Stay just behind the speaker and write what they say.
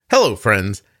Hello,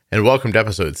 friends, and welcome to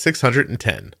episode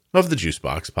 610 of the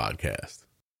Juicebox Podcast.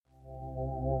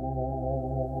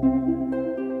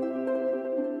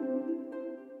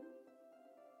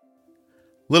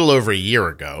 A little over a year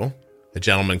ago, a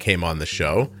gentleman came on the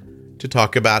show to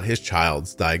talk about his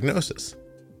child's diagnosis.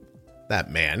 That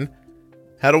man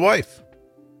had a wife.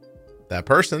 That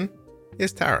person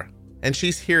is Tara, and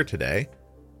she's here today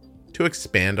to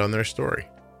expand on their story.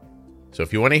 So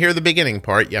if you want to hear the beginning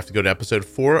part, you have to go to episode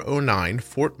 409,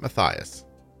 Fort Matthias.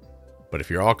 But if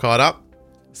you're all caught up,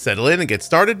 settle in and get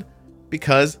started,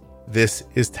 because this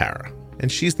is Tara, and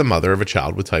she's the mother of a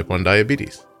child with type 1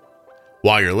 diabetes.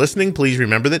 While you're listening, please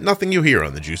remember that nothing you hear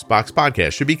on the Juicebox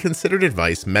Podcast should be considered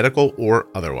advice, medical or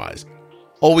otherwise.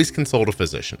 Always consult a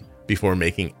physician before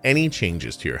making any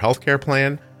changes to your healthcare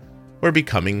plan or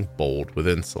becoming bold with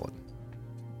insulin.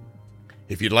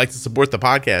 If you'd like to support the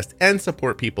podcast and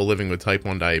support people living with type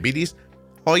 1 diabetes,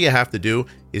 all you have to do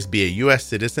is be a U.S.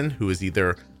 citizen who is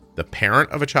either the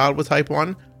parent of a child with type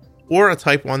 1 or a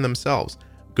type 1 themselves.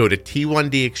 Go to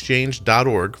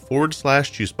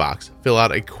t1dexchange.org/juicebox, fill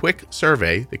out a quick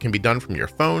survey that can be done from your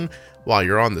phone while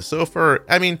you're on the sofa, or,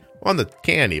 on the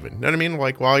can even, you know what I mean?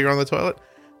 Like while you're on the toilet.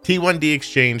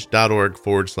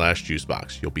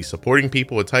 t1dexchange.org/juicebox. You'll be supporting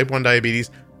people with type 1 diabetes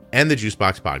and the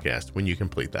Juicebox Podcast when you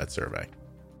complete that survey.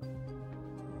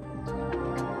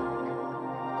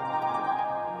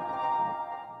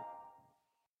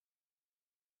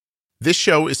 This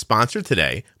show is sponsored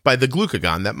today by the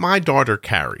glucagon that my daughter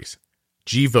carries,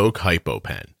 Gvoke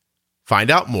HypoPen.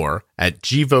 Find out more at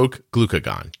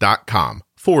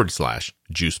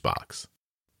gvokeglucagon.com/juicebox.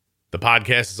 The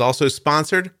podcast is also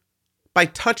sponsored by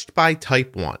Touched by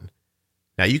Type 1.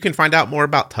 Now you can find out more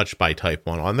about Touched by Type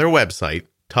 1 on their website,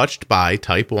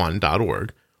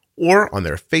 touchedbytype1.org, or on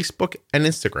their Facebook and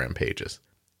Instagram pages.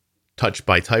 Touched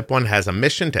by Type 1 has a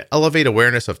mission to elevate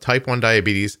awareness of type 1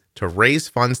 diabetes, to raise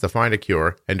funds to find a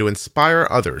cure, and to inspire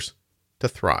others to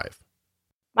thrive.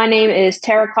 My name is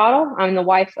Tara Cottle. I'm the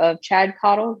wife of Chad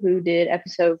Cottle, who did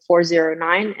episode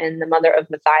 409, and the mother of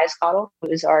Matthias Cottle, who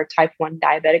is our type 1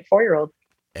 diabetic 4-year-old.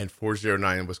 And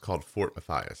 409 was called Fort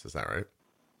Matthias, is that right?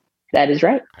 That is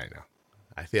right. I know.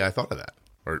 I thought of that.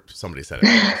 Or somebody said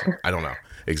it. I don't know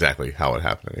exactly how it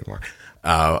happened anymore.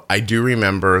 I do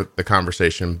remember the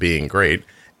conversation being great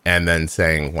and then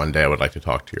saying one day I would like to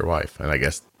talk to your wife. And I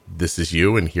guess this is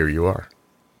you, and here you are.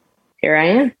 Here I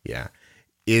am. Yeah.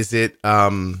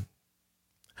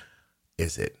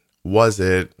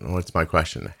 What's my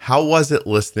question? How was it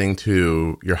listening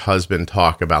to your husband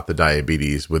talk about the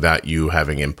diabetes without you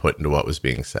having input into what was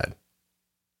being said?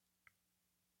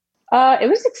 It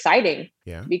was exciting.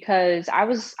 Yeah. Because I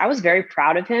was very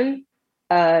proud of him.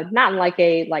 Not in like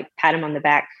a pat him on the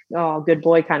back, oh, good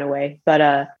boy kind of way. But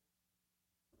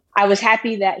I was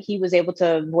happy that he was able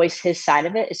to voice his side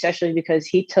of it, especially because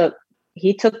he took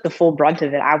the full brunt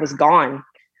of it. I was gone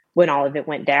when all of it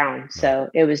went down. So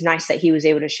it was nice that he was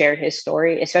able to share his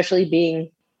story, especially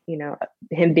being,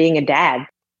 him being a dad,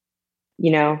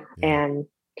 and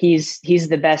he's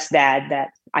the best dad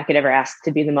that I could ever ask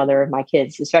to be the mother of my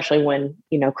kids, especially when,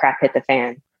 crap hit the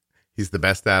fan. He's the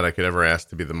best dad I could ever ask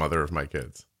to be the mother of my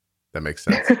kids. That makes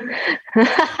sense. Is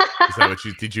that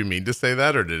did you mean to say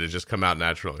that, or did it just come out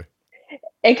naturally?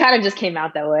 It kind of just came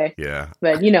out that way. Yeah.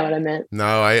 But you know what I meant.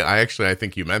 No, I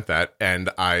think you meant that. And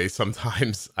I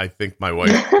think my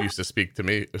wife used to speak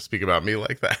about me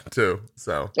like that too.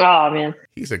 So, oh man,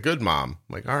 he's a good mom.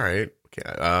 I'm like, all right.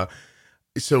 Okay.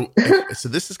 So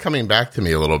this is coming back to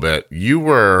me a little bit.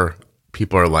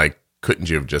 People are like, couldn't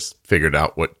you have just figured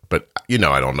out what, but I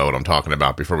don't know what I'm talking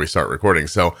about before we start recording.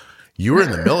 So you were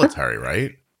in the military,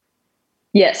 right?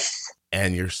 Yes.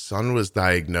 And your son was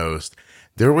diagnosed.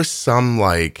 There was some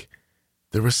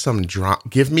drama.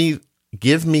 Give me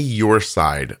your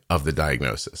side of the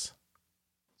diagnosis.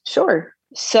 Sure.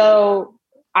 So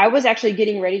I was actually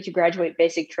getting ready to graduate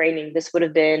basic training. This would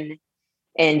have been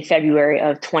in February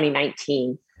of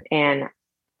 2019. And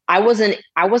I wasn't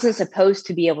supposed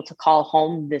to be able to call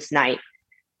home this night,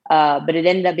 but it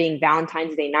ended up being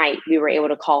Valentine's Day night. We were able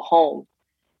to call home,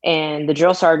 and the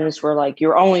drill sergeants were like,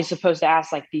 "You're only supposed to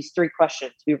ask these 3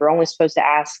 questions." We were only supposed to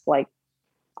ask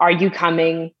 "Are you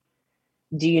coming?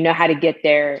 Do you know how to get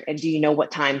there? And do you know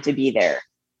what time to be there?"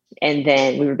 And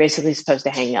then we were basically supposed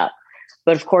to hang up.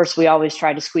 But of course, we always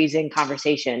try to squeeze in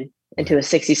conversation into a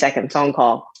 60-second phone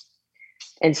call.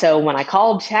 And so when I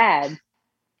called Chad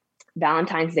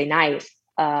Valentine's Day night,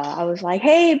 I was like,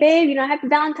 "Hey, babe, happy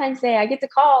Valentine's Day. I get to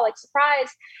call,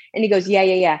 surprise." And he goes,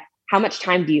 Yeah. How much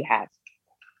time do you have?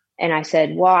 And I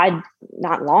said, "Well,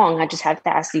 not long. I just have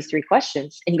to ask these 3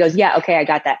 questions." And he goes, "Yeah, okay, I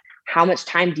got that. How much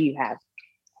time do you have?"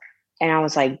 And I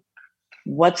was like,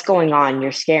 what's going on?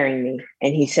 You're scaring me.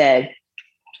 And he said,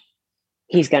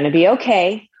 he's going to be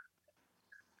okay,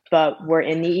 but we're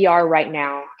in the ER right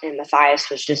now. And Matthias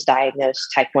was just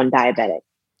diagnosed type 1 diabetic.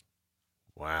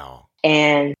 Wow.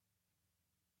 And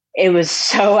it was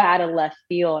so out of left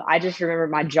field. I just remember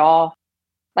my jaw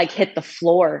like hit the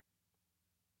floor.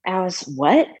 And I was,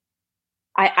 what?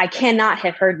 I cannot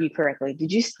have heard you correctly.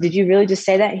 Did you really just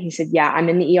say that? And he said, yeah, I'm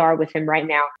in the ER with him right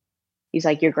now. He's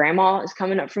like, your grandma is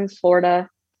coming up from Florida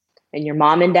and your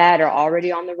mom and dad are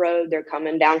already on the road. They're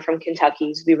coming down from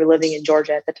Kentucky. We were living in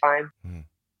Georgia at the time.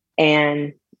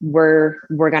 And we're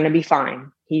going to be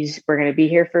fine. We're going to be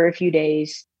here for a few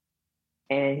days.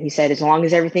 And he said, as long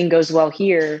as everything goes well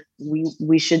here,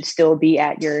 we should still be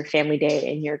at your family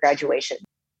day and your graduation.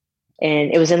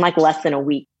 And it was in like less than a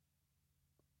week.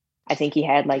 I think he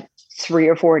had like 3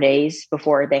 or 4 days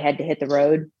before they had to hit the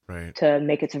road to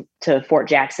make it to Fort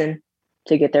Jackson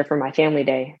to get there for my family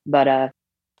day. But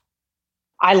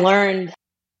I learned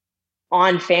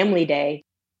on family day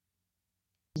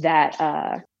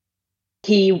that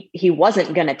he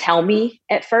wasn't going to tell me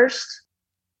at first.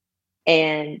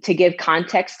 And to give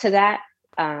context to that,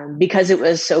 because it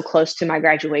was so close to my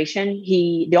graduation,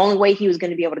 the only way he was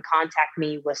going to be able to contact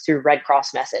me was through Red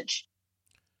Cross message.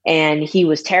 And he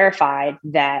was terrified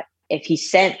that if he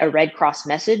sent a Red Cross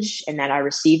message and that I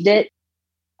received it,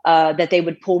 that they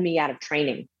would pull me out of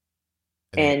training.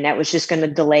 And that was just going to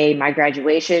delay my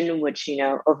graduation, which,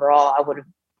 overall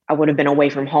I would have been away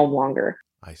from home longer.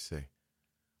 I see.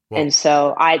 Well, and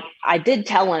so I did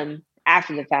tell him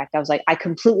after the fact. I was like, I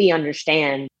completely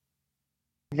understand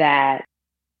that,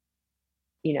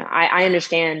 I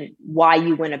understand why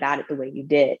you went about it the way you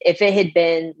did. If it had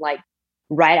been like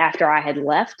right after I had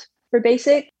left for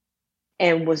basic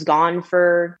and was gone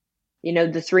for,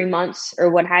 the 3 months or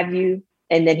what have you,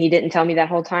 and then he didn't tell me that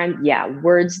whole time, yeah,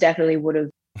 words definitely would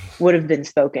have been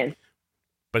spoken.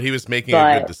 But he was making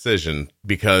a good decision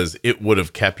because it would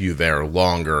have kept you there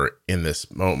longer in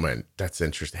this moment. That's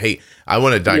interesting. Hey, I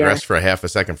want to digress for a half a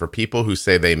second. For people who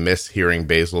say they miss hearing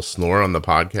Basil snore on the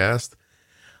podcast,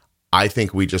 I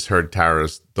think we just heard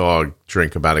Tara's dog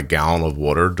drink about a gallon of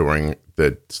water during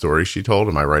the story she told.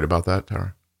 Am I right about that,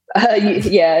 Tara?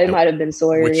 Yeah, it might have been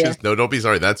Sawyer. Which is no, don't be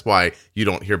sorry. That's why you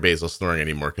don't hear Basil snoring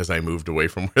anymore, because I moved away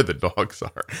from where the dogs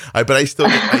are. But I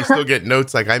still get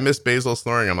notes like I miss Basil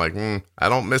snoring. I'm like, I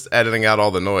don't miss editing out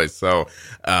all the noise. So,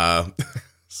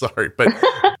 sorry,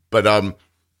 but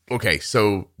okay.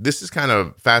 So this is kind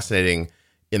of fascinating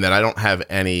in that I don't have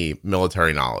any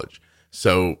military knowledge.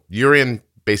 So you're in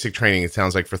basic training. It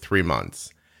sounds like for 3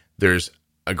 months. There's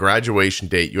a graduation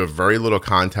date. You have very little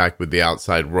contact with the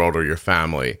outside world or your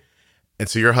family. And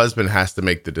so your husband has to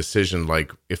make the decision,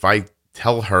 like, if I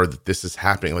tell her that this is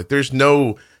happening, like there's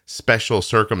no special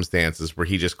circumstances where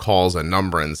he just calls a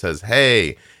number and says,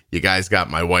 hey, you guys got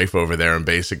my wife over there in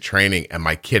basic training and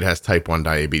my kid has type 1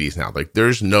 diabetes now. Like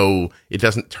it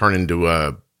doesn't turn into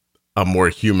a more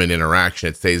human interaction.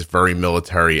 It stays very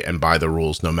military and by the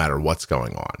rules no matter what's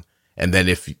going on. And then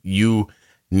if you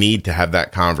need to have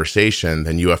that conversation,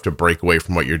 then you have to break away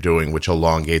from what you're doing, which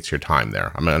elongates your time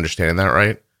there. Am I understanding that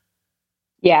right?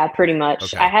 Yeah, pretty much.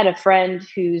 Okay. I had a friend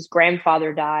whose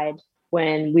grandfather died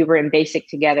when we were in basic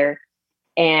together.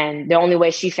 And the only way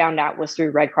she found out was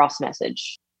through Red Cross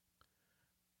message.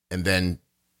 And then,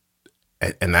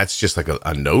 and that's just like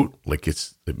a note. Like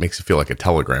it makes it feel like a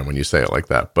telegram when you say it like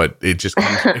that, but it just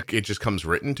comes, it just comes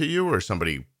written to you or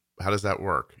somebody. How does that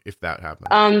work if that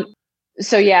happens?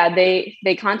 So yeah,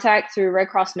 they contact through Red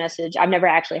Cross message. I've never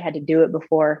actually had to do it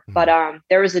before, but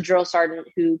there was a drill sergeant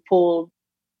who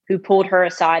pulled her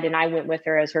aside, and I went with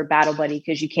her as her battle buddy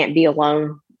because you can't be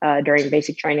alone during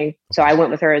basic training. So I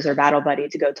went with her as her battle buddy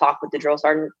to go talk with the drill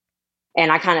sergeant, and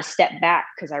I kind of stepped back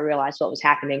because I realized what was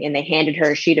happening. And they handed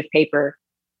her a sheet of paper,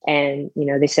 and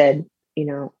they said,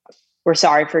 we're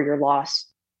sorry for your loss.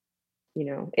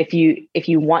 If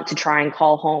you want to try and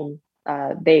call home.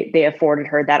 They afforded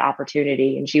her that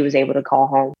opportunity and she was able to call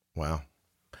home. Wow.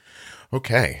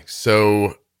 Okay.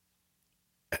 So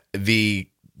the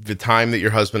time that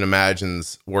your husband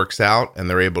imagines works out and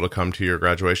they're able to come to your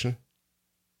graduation?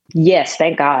 Yes.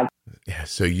 Thank God. Yeah.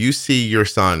 So you see your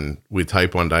son with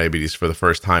type 1 diabetes for the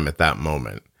first time at that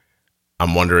moment.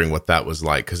 I'm wondering what that was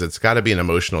like, because it's got to be an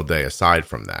emotional day aside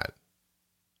from that.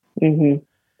 Mm-hmm.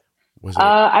 Was it?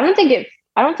 I don't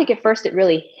think at first it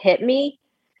really hit me.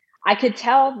 I could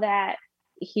tell that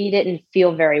he didn't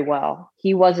feel very well.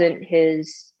 He wasn't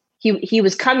he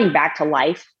was coming back to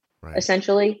life, right,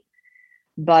 essentially,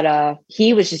 but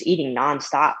he was just eating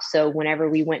nonstop. So whenever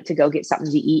we went to go get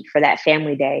something to eat for that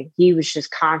family day, he was just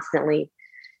constantly,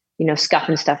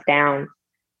 scuffing stuff down.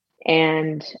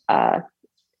 And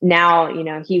now,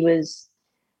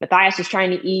 Matthias was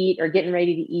trying to eat or getting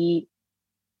ready to eat.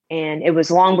 And it was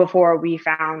long before we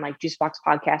found like Juicebox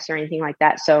podcasts or anything like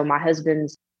that. So my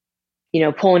husband's,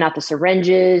 pulling out the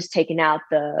syringes, taking out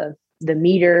the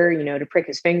meter, to prick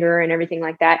his finger and everything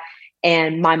like that.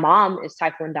 And my mom is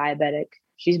type 1 diabetic.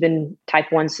 She's been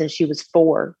type 1 since she was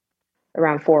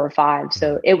around 4 or 5.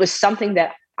 So it was something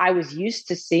that I was used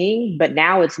to seeing, but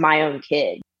now it's my own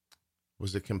kid.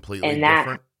 Was it completely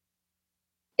different?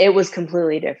 It was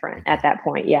completely different at that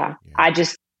point. Yeah.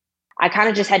 I kind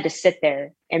of just had to sit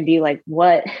there and be like,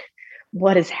 what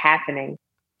is happening?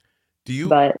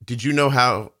 Did you know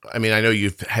how, I mean, I know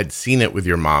you had seen it with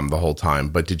your mom the whole time,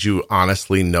 but did you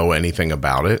honestly know anything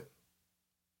about it?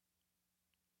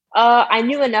 I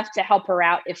knew enough to help her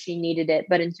out if she needed it.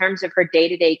 But in terms of her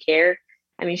day-to-day care,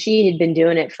 I mean, she had been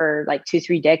doing it for like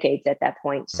 2-3 decades at that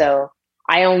point. So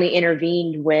I only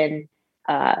intervened when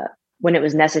it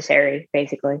was necessary,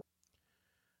 basically.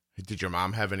 Did your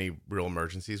mom have any real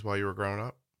emergencies while you were growing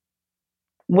up?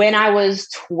 When I was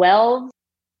 12,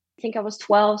 I think I was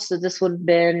 12. So this would have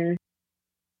been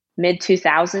mid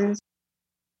 2000s.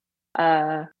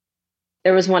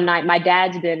 There was one night, my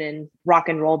dad's been in rock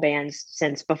and roll bands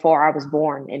since before I was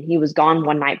born, and he was gone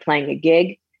one night playing a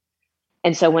gig.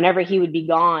 And so whenever he would be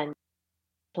gone,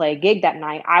 play a gig that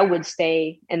night, I would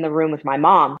stay in the room with my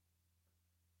mom.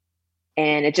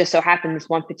 And it just so happened this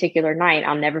one particular night,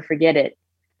 I'll never forget it.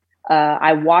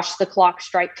 I watched the clock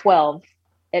strike 12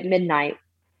 at midnight,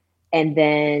 and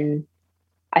then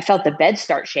I felt the bed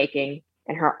start shaking,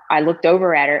 and I looked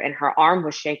over at her and her arm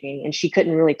was shaking and she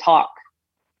couldn't really talk.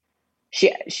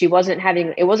 She wasn't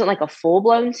having, it wasn't like a full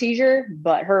blown seizure,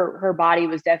 but her body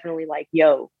was definitely like,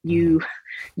 yo, you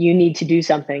need to do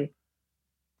something.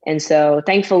 And so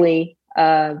thankfully,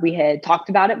 we had talked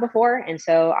about it before. And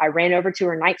so I ran over to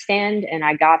her nightstand and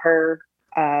I got her,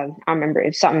 I remember it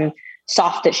was something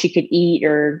soft that she could eat,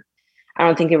 or I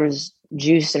don't think there was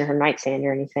juice in her nightstand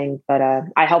or anything, but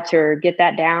I helped her get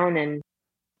that down and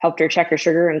helped her check her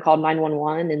sugar and called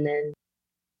 911. And then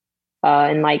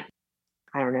in like,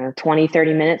 I don't know, 20,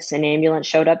 30 minutes, an ambulance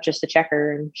showed up just to check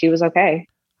her and she was okay.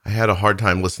 I had a hard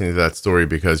time listening to that story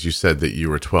because you said that you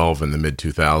were 12 in the mid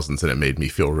 2000s and it made me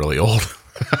feel really old.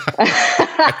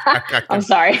 I'm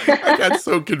sorry. I got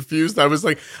so confused.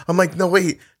 I'm like, no,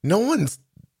 wait, no one's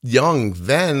young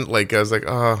then. Like, I was like,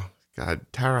 oh God,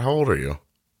 Tara, how old are you?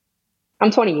 I'm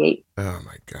 28. Oh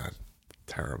my God.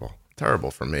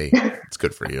 Terrible for me. It's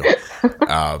good for you.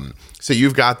 So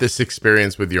you've got this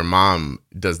experience with your mom.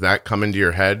 Does that come into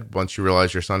your head once you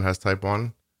realize your son has type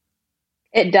 1?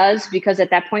 It does, because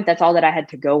at that point, that's all that I had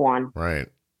to go on. Right.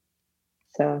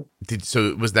 So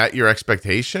was that your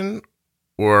expectation?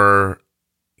 Or,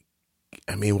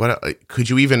 I mean, what could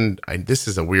you even, this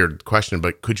is a weird question,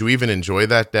 but could you even enjoy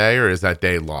that day, or is that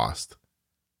day lost?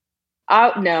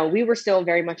 No, we were still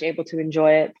very much able to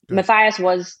enjoy it. Good. Matthias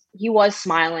was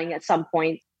smiling at some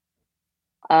point.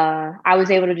 I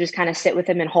was able to just kind of sit with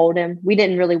him and hold him. We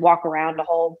didn't really walk around a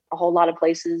whole lot of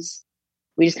places.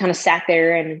 We just kind of sat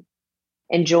there and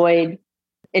enjoyed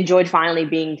finally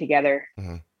being together.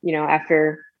 Mm-hmm.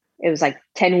 After it was like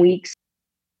 10 weeks.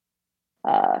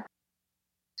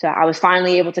 So I was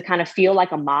finally able to kind of feel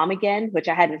like a mom again, which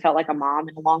I hadn't felt like a mom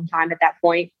in a long time at that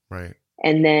point. Right.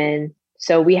 And then,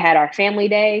 so we had our family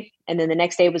day, and then the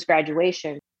next day was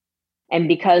graduation. And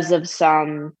because of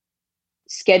some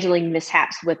scheduling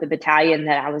mishaps with the battalion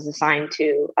that I was assigned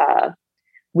to,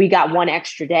 we got one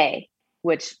extra day,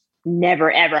 which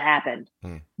never, ever happened.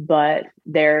 But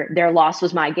their loss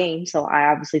was my gain. So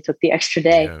I obviously took the extra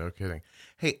day. Yeah, no kidding.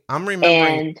 Hey, I'm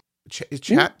remembering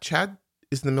Chad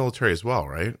is in the military as well,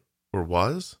 right? Or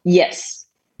was? Yes.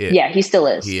 Yeah, he still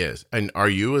is. He is. And are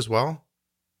you as well?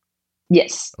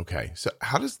 Yes. Okay. So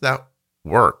how does that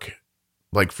work?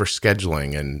 Like for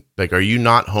scheduling, and like, are you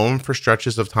not home for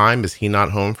stretches of time? Is he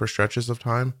not home for stretches of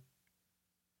time?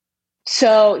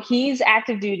 So he's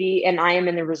active duty and I am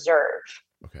in the reserve.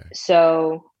 Okay.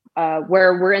 So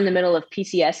where we're in the middle of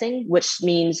PCSing, which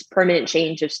means permanent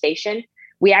change of station.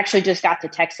 We actually just got to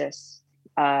Texas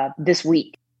this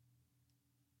week.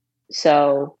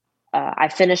 So I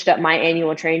finished up my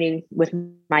annual training with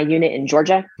my unit in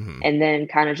Georgia, and then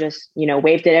kind of just,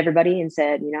 waved at everybody and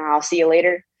said, I'll see you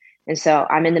later. And so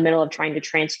I'm in the middle of trying to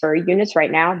transfer units right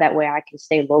now. That way I can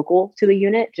stay local to the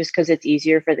unit, just because it's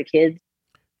easier for the kids.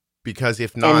 Because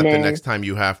if not, the next time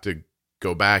you have to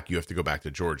go back, you have to go back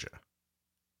to Georgia.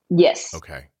 Yes.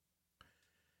 Okay.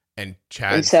 And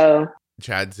Chad's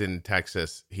in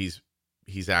Texas. He's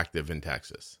active in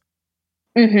Texas.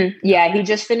 Mm-hmm. Yeah, he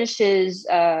just finished his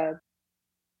like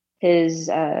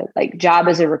job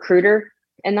as a recruiter.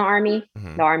 in the Army.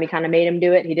 Mm-hmm. The Army kind of made him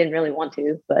do it. He didn't really want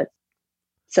to, but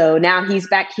so now he's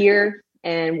back here.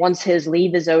 And once his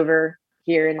leave is over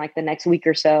here in like the next week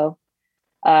or so,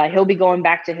 he'll be going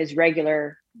back to his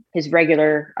regular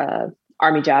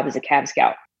Army job as a Cav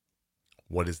Scout.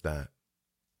 What is that?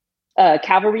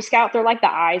 Cavalry Scout. They're like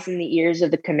the eyes and the ears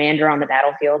of the commander on the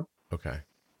battlefield. Okay.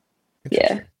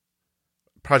 Yeah.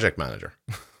 Project manager.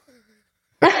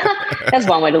 That's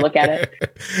one way to look at it.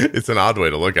 It's an odd way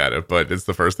to look at it, but it's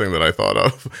the first thing that I thought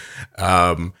of.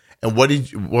 And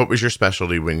what was your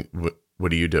specialty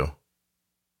what do you do?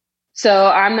 So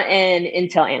I'm an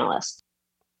Intel analyst.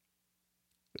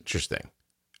 Interesting.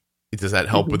 Does that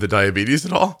help with the diabetes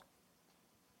at all?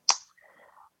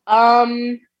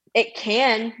 It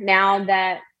can, now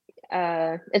that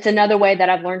it's another way that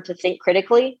I've learned to think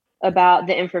critically about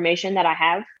the information that I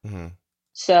have. Mm-hmm.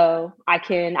 So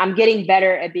I'm getting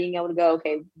better at being able to go,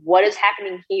 okay, what is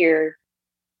happening here?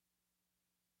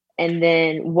 And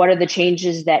then what are the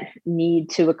changes that need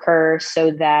to occur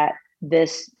so that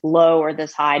this low or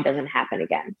this high doesn't happen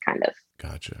again, kind of.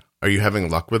 Gotcha. Are you having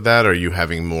luck with that? Are you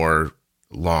having more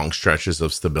long stretches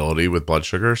of stability with blood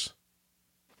sugars?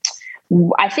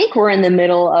 I think we're in the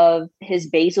middle of his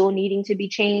basal needing to be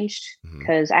changed,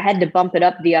 because I had to bump it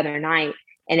up the other night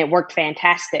and it worked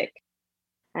fantastic.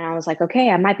 And I was like, okay,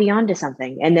 I might be onto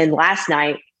something. And then last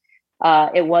night,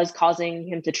 it was causing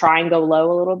him to try and go low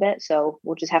a little bit. So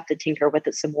we'll just have to tinker with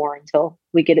it some more until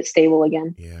we get it stable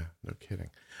again. Yeah, no kidding.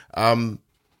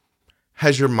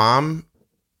 Has your mom,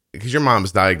 because your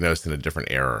mom's diagnosed in a different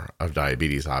era of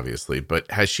diabetes, obviously, but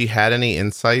has she had any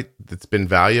insight that's been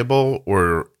valuable,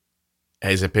 or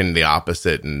has it been the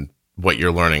opposite, and what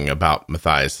you're learning about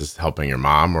Matthias is helping your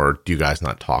mom, or do you guys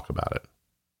not talk about it?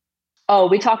 Oh,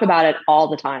 we talk about it all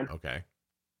the time. Okay.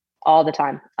 All the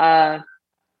time.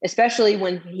 Especially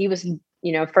when he was,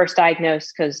 first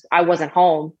diagnosed, because I wasn't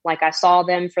home. Like, I saw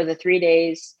them for the 3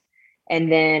 days,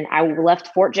 and then I left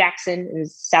Fort Jackson in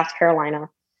South Carolina,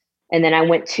 and then I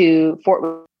went to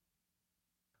Fort.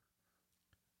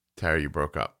 Tara, you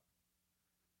broke up.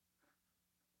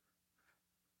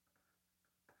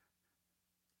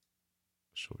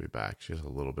 She'll be back. She has a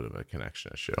little bit of a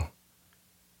connection issue.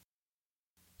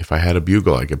 If I had a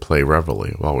bugle, I could play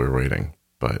Reveille while we were waiting,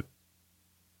 but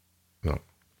no,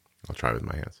 I'll try with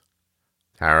my hands.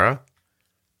 Tara?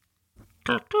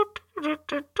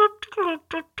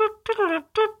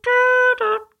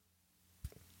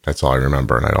 That's all I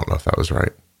remember, and I don't know if that was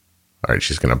right. All right,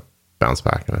 she's going to bounce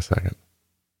back in a second.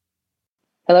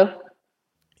 Hello?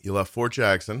 You left Fort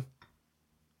Jackson.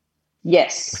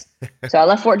 Yes. So I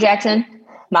left Fort Jackson.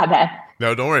 My bad.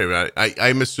 No, don't worry about it.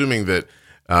 I'm assuming that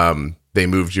they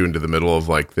moved you into the middle of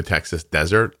like the Texas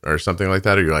desert or something like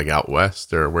that, or you're like out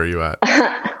west, or where are you at?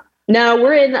 No,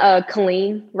 we're in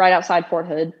Killeen, right outside Fort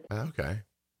Hood. Okay.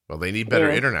 Well, they need better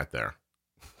internet there.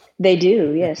 They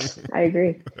do. Yes, I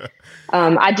agree.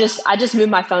 I just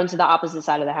moved my phone to the opposite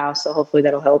side of the house, so hopefully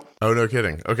that'll help. Oh, no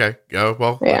kidding. Okay.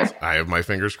 Well, yeah. I have my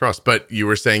fingers crossed. But you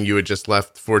were saying you had just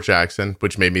left Fort Jackson,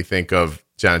 which made me think of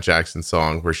Janet Jackson's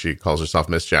song where she calls herself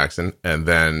Miss Jackson, and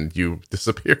then you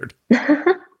disappeared.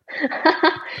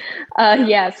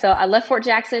 Yeah. So I left Fort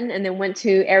Jackson and then went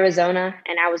to Arizona,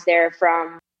 and I was there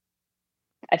from,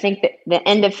 I think, the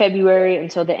end of February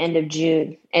until the end of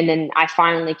June. And then I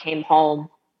finally came home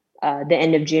the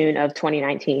end of June of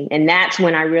 2019. And that's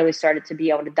when I really started to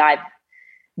be able to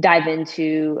dive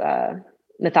into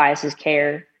Matthias's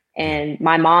care, and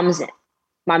my mom's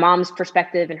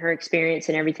perspective and her experience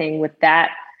and everything with that.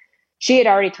 She had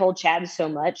already told Chad so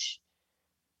much,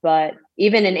 but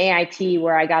even in AIT,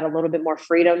 where I got a little bit more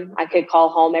freedom, I could call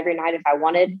home every night if I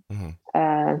wanted.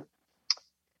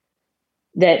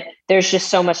 That there's just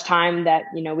so much time that,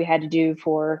 we had to do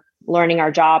for learning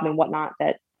our job and whatnot,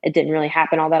 that it didn't really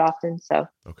happen all that often. So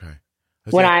okay.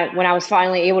 When I was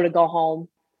finally able to go home,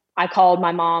 I called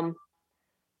my mom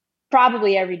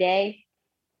probably every day,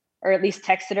 or at least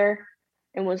texted her,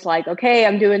 and was like, okay,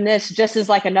 I'm doing this, just as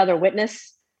like another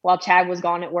witness while Chad was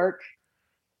gone at work.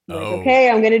 Like, okay,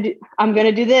 I'm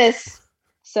gonna do this.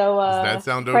 So does that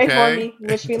sound pray okay? for me.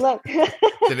 Wish me luck.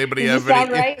 Does anybody have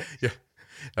sound any? Right?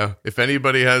 Yeah. If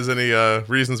anybody has any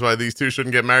reasons why these two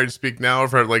shouldn't get married, speak now.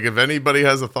 If anybody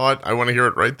has a thought, I want to hear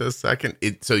it right this second.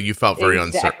 So you felt very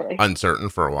uncertain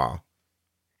for a while.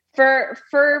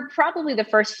 For probably the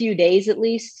first few days, at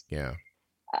least. Yeah.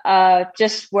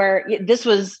 Just where this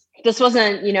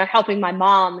wasn't, helping my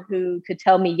mom, who could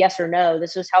tell me yes or no.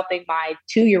 This was helping my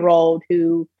 2-year-old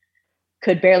who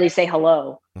could barely say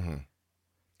hello.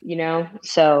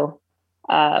 So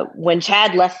when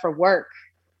Chad left for work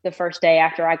the first day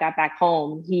after I got back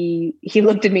home, he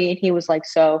looked at me and he was like,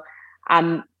 so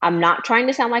I'm not trying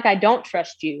to sound like I don't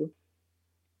trust you,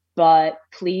 but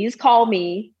please call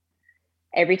me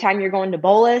every time you're going to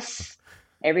bolus,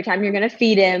 every time you're going to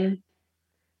feed him.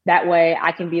 That way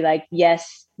I can be like,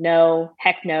 yes, no,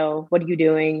 heck no, what are you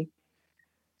doing?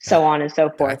 So on and so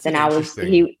forth. And I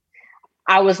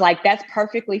was like, that's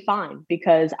perfectly fine,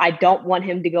 because I don't want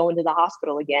him to go into the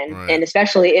hospital again. Right. And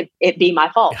especially it be my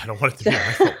fault. Yeah, I don't want it to be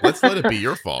my fault. Let's let it be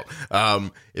your fault.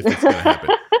 If it's going to happen.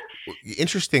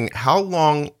 Interesting. How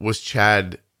long was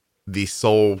Chad the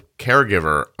sole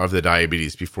caregiver of the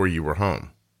diabetes before you were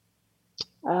home?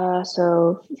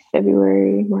 So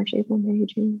February, March, April, May,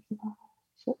 June, July.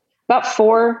 So about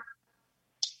four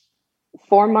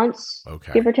months,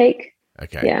 okay, give or take.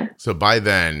 Okay. Yeah. So by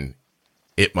then,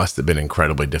 it must have been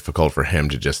incredibly difficult for him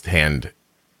to just hand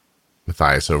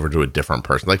Matthias over to a different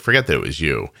person. Like, forget that it was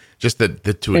you, just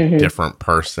that to a different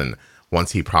person.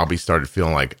 Once he probably started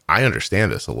feeling like, I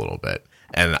understand this a little bit,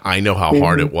 and I know how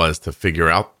hard it was to figure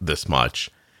out this much.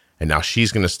 And now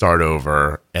she's going to start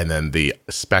over, and then the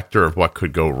specter of what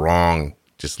could go wrong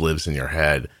just lives in your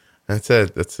head.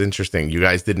 That's interesting. You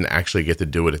guys didn't actually get to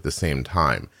do it at the same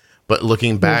time. But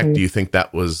looking back, do you think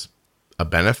that was a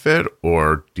benefit,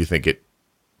 or do you think it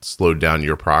slowed down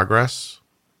your progress?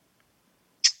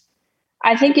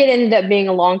 I think it ended up being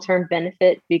a long-term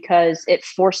benefit, because it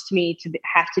forced me to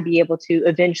have to be able to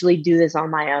eventually do this on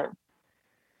my own.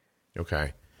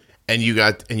 Okay. And you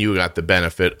got the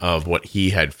benefit of what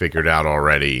he had figured out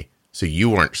already. So you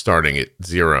weren't starting at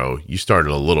zero. You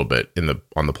started a little bit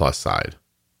on the plus side.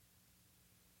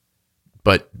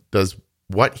 But does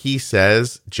what he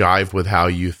says jive with how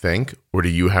you think, or do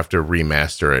you have to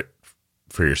remaster it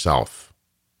for yourself?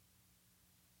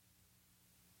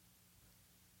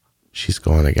 She's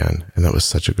gone again, and that was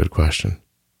such a good question.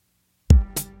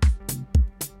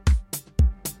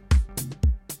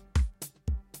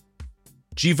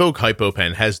 Gvoke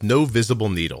HypoPen has no visible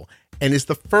needle and is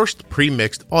the first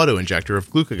pre-mixed auto-injector of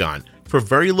glucagon for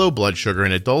very low blood sugar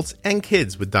in adults and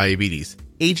kids with diabetes,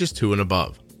 ages 2 and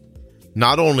above.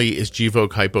 Not only is Gvoke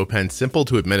HypoPen simple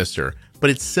to administer,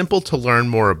 but it's simple to learn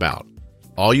more about.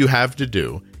 All you have to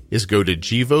do is go to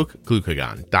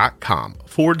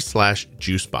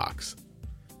gvokeglucagon.com/juicebox.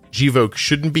 Gvoke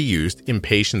shouldn't be used in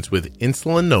patients with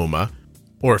insulinoma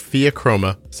or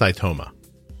pheochromocytoma.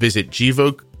 Visit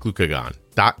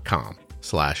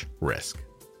gvokeglucagon.com/risk.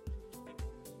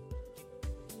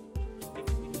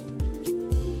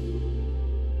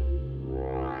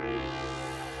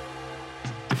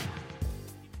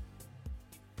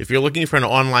 If you're looking for an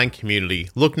online community,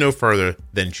 look no further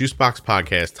than Juicebox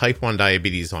Podcast Type 1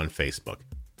 Diabetes on Facebook.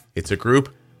 It's a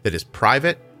group that is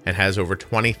private and has over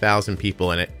 20,000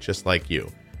 people in it, just like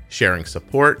you, sharing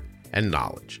support and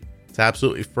knowledge. It's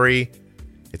absolutely free.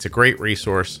 It's a great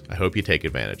resource. I hope you take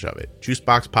advantage of it.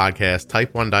 Juicebox Podcast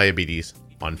Type 1 Diabetes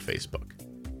on Facebook.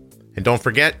 And don't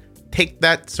forget, take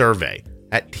that survey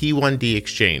at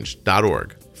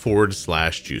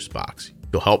t1dexchange.org/juicebox.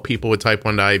 You'll help people with type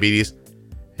 1 diabetes,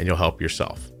 and you'll help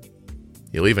yourself.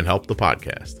 You'll even help the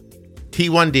podcast.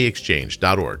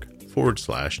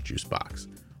 t1dexchange.org/juicebox.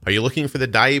 Are you looking for the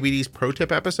Diabetes Pro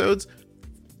Tip episodes?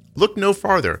 Look no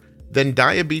farther than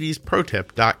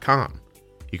diabetesprotip.com.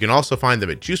 You can also find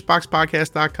them at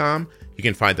juiceboxpodcast.com. You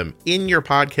can find them in your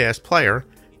podcast player,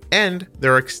 and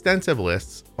there are extensive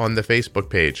lists on the Facebook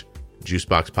page,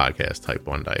 Juicebox Podcast Type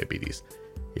 1 Diabetes.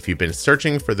 If you've been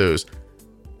searching for those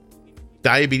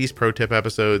Diabetes Pro Tip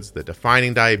episodes, the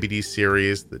Defining Diabetes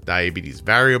series, the Diabetes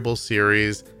Variable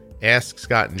series, Ask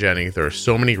Scott and Jenny, there are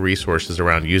so many resources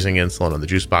around using insulin on the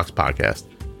Juicebox Podcast.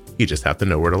 You just have to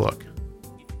know where to look.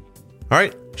 All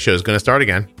right, show's going to start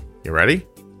again. You ready?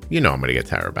 You know I'm going to get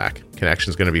Tara back.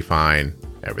 Connection's going to be fine.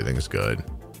 Everything's good.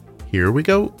 Here we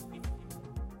go.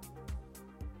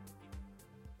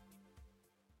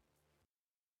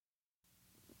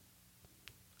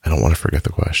 I don't want to forget the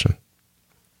question.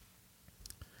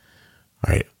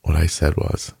 All right, what I said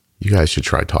was, you guys should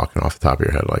try talking off the top of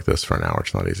your head like this for an hour.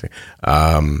 It's not easy.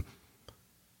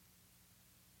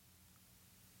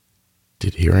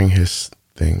 Did hearing his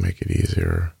thing make it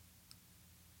easier?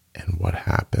 And what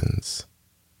happens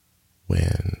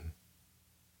when...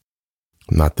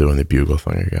 I'm not doing the bugle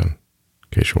thing again, in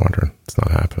case you're wondering. It's not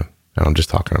happening. And I'm just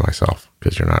talking to myself,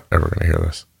 because you're not ever going to hear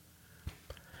this.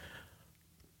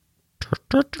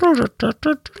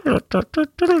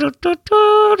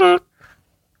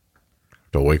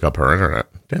 To wake up her internet.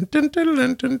 That's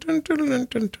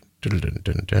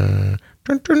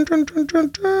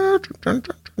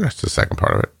the second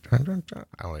part of it. I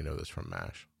only know this from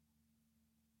MASH.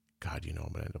 God, you know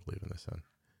I'm going to end up leaving this in.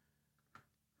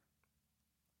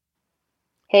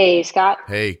 Hey, Scott.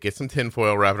 Hey, get some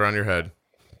tinfoil, wrap it around your head.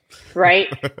 Right?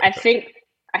 I think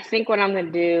what I'm going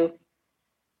to do,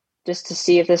 just to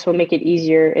see if this will make it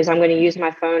easier, is I'm going to use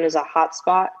my phone as a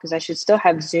hotspot because I should still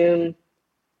have Zoom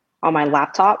on my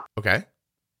laptop, Okay.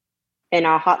 and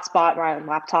I'll hotspot my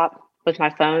laptop with my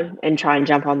phone and try and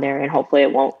jump on there, and hopefully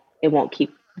it won't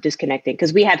keep disconnecting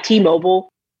because we have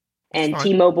T-Mobile, That's and fine.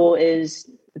 T-Mobile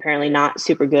is apparently not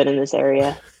super good in this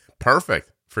area.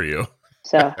 Perfect for you.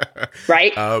 So,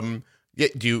 right? Yeah,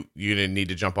 you didn't need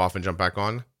to jump off and jump back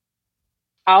on?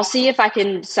 I'll see if I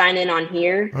can sign in on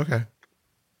here, Okay.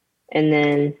 and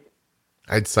then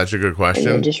I had such a good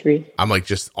question. just read. I'm like,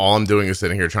 just all I'm doing is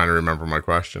sitting here trying to remember my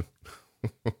question.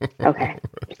 Okay,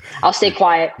 I'll stay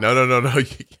quiet. No.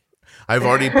 I've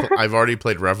already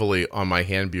played Reveille on my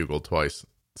hand bugle twice.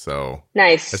 So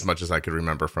Nice. as much as I could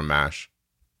remember from MASH.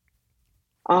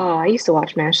 Oh, I used to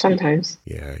watch MASH sometimes.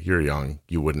 Yeah, you're young.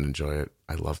 You wouldn't enjoy it.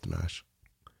 I loved MASH.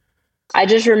 I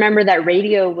just remember that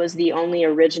Radio was the only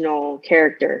original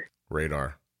character.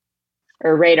 Radar.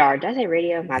 Or Radar. Did I say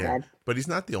Radio? My bad. But he's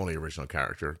not the only original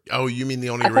character. Oh, you mean the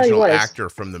only I thought he original was. actor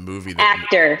from the movie?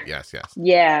 Actor. Yes.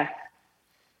 Yeah.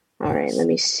 All right, let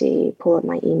me see. Pull up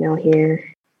my email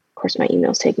here. Of course, my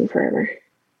email's taking forever.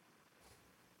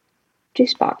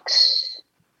 Juicebox.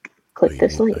 Click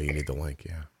this link. Oh, you need the link,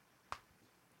 yeah.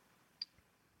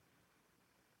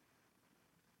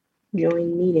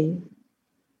 Join meeting.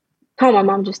 Oh, my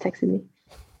mom just texted me.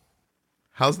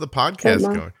 How's the podcast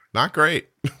going? Not great.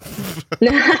 All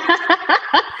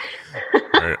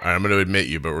right, I'm going to admit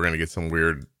you, but we're going to get some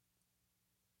weird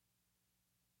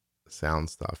sound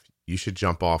stuff. You should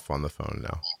jump off on the phone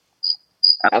now.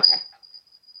 Okay.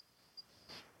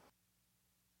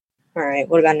 All right.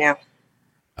 What about now?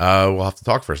 We'll have to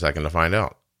talk for a second to find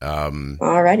out.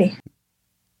 Alrighty.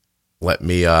 Let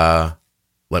me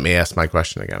ask my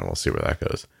question again. We'll see where that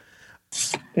goes.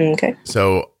 Okay.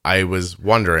 So I was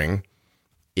wondering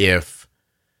if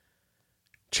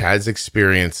Chad's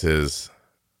experiences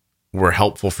were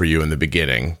helpful for you in the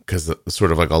beginning, because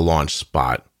sort of like a launch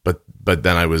spot, but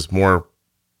then I was more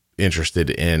interested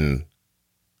in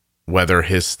whether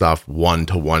his stuff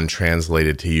one-to-one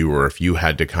translated to you, or if you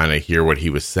had to kind of hear what he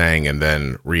was saying and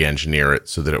then re-engineer it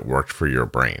so that it worked for your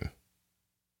brain.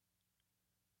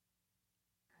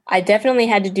 I definitely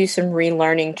had to do some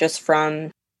relearning just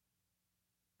from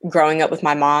growing up with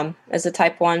my mom as a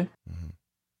type 1.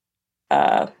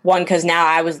 Mm-hmm. One, because now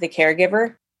I was the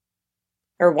caregiver,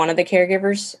 or one of the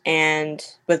caregivers, and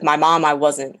with my mom, I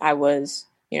wasn't. I was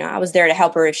there to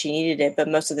help her if she needed it, but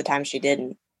most of the time she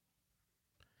didn't.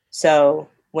 So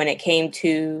when it came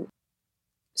to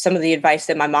some of the advice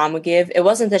that my mom would give, it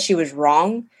wasn't that she was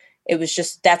wrong. It was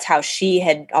just that's how she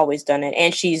had always done it.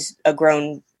 And she's a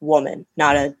grown woman,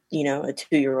 not a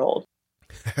 2-year-old.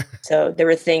 So there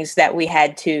were things that we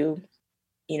had to,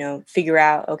 figure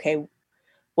out, okay,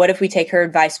 what if we take her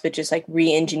advice, but just like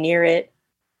re-engineer it,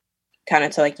 kind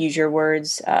of to like use your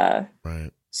words,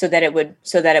 right. so that it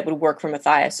would work for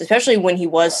Matthias, especially when he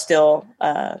was still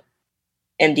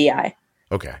MDI.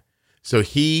 Okay. So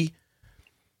it's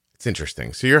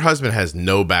interesting. So your husband has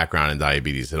no background in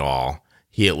diabetes at all.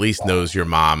 He at least knows your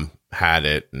mom had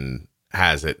it and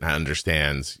has it and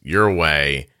understands your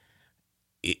way.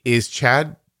 Is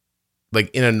Chad, like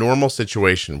in a normal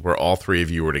situation where all three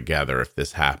of you were together, if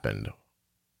this happened,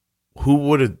 who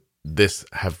would this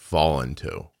have fallen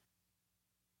to?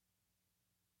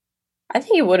 I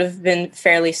think it would have been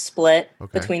fairly split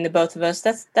between the both of us.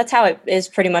 That's how it is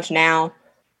pretty much now.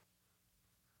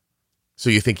 So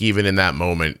you think even in that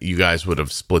moment, you guys would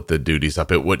have split the duties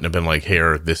up? It wouldn't have been like,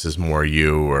 here, this is more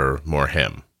you or more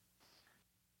him.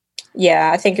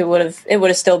 Yeah, I think it would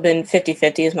have still been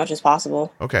 50-50 as much as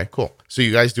possible. Okay, cool. So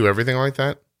you guys do everything like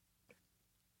that?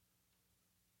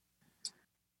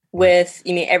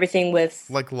 You mean everything with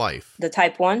like life? The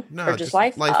type 1? No, or just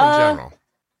life? Life in general.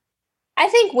 I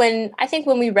think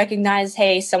when we recognize,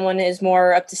 hey, someone is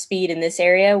more up to speed in this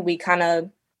area, we kind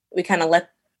of let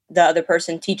the other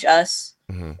person teach us,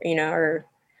 mm-hmm.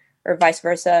 Or vice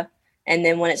versa. And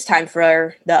then when it's time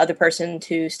for the other person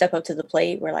to step up to the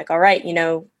plate, we're like, all right,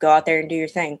 go out there and do your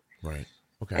thing. Right.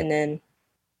 Okay. And then.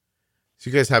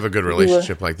 So you guys have a good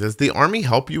relationship like this. Does the Army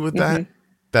help you with that? Mm-hmm.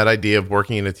 That idea of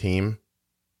working in a team?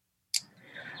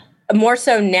 More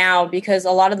so now, because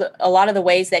a lot of the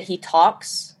ways that he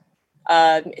talks,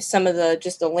 some of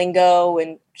the lingo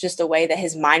and just the way that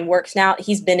his mind works now,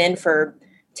 he's been in for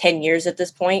 10 years at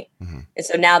this point. Mm-hmm. And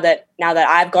so now that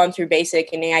I've gone through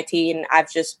basic and AIT and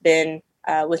I've just been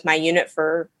with my unit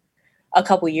for a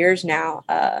couple years now,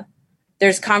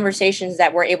 there's conversations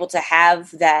that we're able to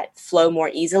have that flow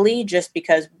more easily just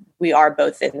because we are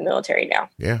both in the military now.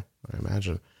 Yeah. I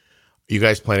imagine. Are you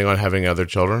guys planning on having other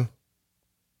children?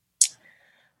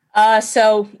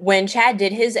 So when Chad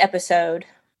did his episode,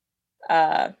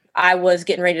 I was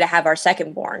getting ready to have our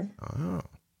second born. Oh,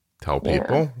 tell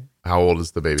people. Yeah. How old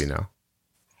is the baby now?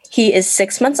 He is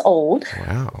 6 months old.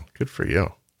 Wow. Good for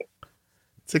you.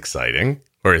 It's exciting.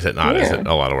 Or is it not? Yeah. Is it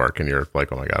a lot of work and you're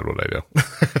like, oh my God, what did I do?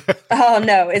 Oh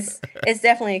no, it's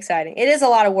definitely exciting. It is a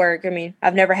lot of work. I mean,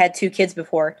 I've never had 2 kids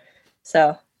before.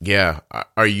 So yeah.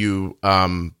 Are you,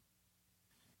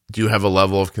 do you have a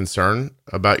level of concern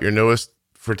about your newest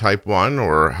for type 1,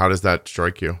 or how does that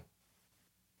strike you?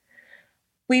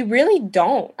 We really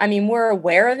don't. I mean, we're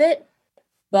aware of it,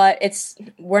 but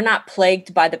we're not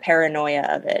plagued by the paranoia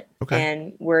of it. Okay.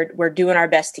 And we're doing our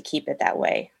best to keep it that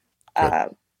way.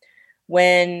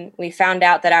 When we found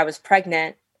out that I was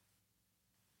pregnant,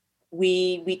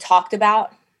 we talked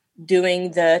about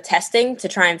doing the testing to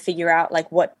try and figure out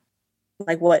what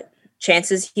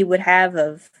chances he would have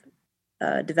of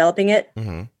developing it.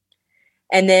 Mm-hmm.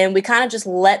 And then we kind of just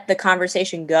let the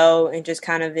conversation go and just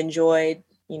kind of enjoyed,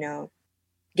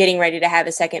 getting ready to have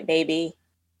a second baby.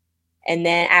 And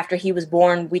then after he was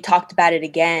born, we talked about it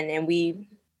again, and we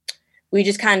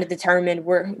just kind of determined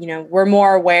we're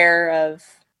more aware of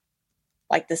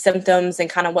like the symptoms and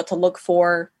kind of what to look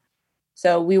for.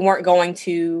 So we weren't going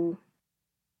to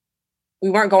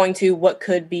what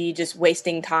could be just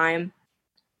wasting time,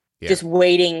 just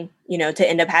waiting, to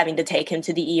end up having to take him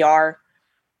to the ER.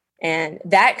 And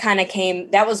that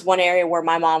that was one area where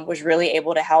my mom was really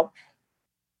able to help.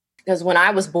 Because when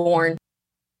I was born,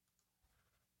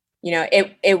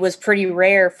 it was pretty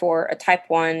rare for a type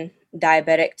 1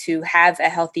 diabetic to have a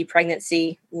healthy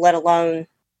pregnancy, let alone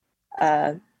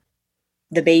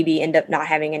the baby end up not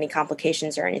having any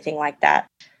complications or anything like that.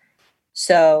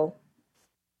 So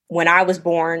when I was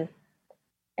born,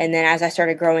 and then as I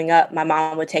started growing up, my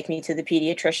mom would take me to the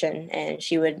pediatrician, and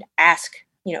she would ask,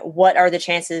 what are the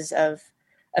chances of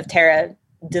Tara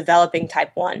developing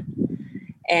type 1?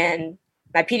 And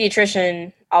my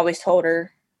pediatrician always told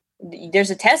her, there's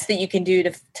a test that you can do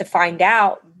to find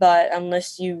out, but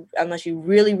unless you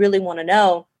really, really want to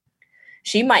know,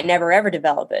 she might never ever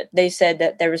develop it. They said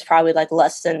that there was probably like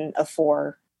less than a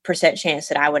 4% chance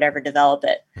that I would ever develop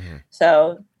it. Mm-hmm.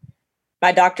 So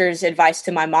my doctor's advice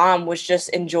to my mom was just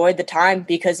enjoy the time,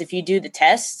 because if you do the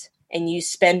test and you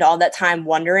spend all that time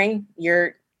wondering,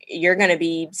 you're going to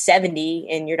be 70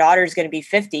 and your daughter's going to be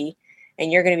 50.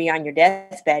 And you're going to be on your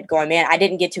deathbed going, man, I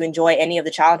didn't get to enjoy any of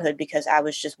the childhood because I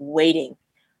was just waiting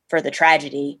for the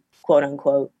tragedy, quote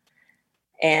unquote.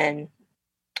 And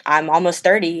I'm almost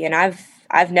 30 and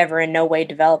I've never in no way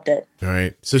developed it. All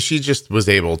right. So she just was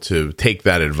able to take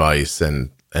that advice and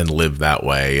live that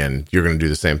way. And you're going to do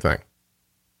the same thing.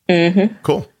 Mm-hmm.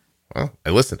 Cool. Well,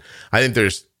 listen, I think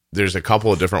there's a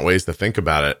couple of different ways to think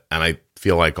about it. And I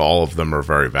feel like all of them are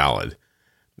very valid.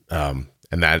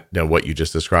 And that, what you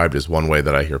just described is one way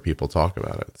that I hear people talk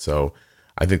about it. So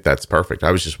I think that's perfect.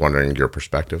 I was just wondering your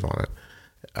perspective on it.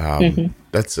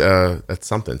 That's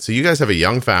something. So you guys have a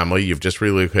young family. You've just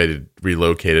relocated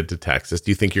to Texas. Do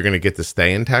you think you're going to get to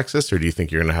stay in Texas, or do you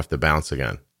think you're going to have to bounce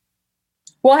again?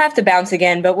 We'll have to bounce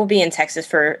again, but we'll be in Texas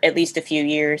for at least a few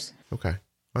years. Okay.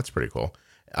 That's pretty cool.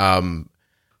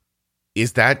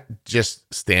 Is that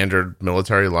just standard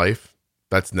military life?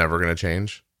 That's never going to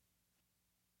change?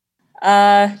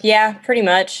 Yeah, pretty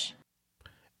much.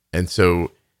 And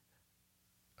so,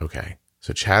 okay.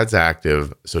 So Chad's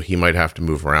active, so he might have to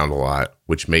move around a lot,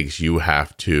 which makes you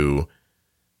have to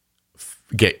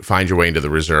find your way into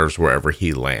the reserves wherever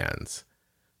he lands.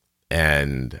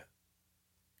 And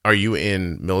are you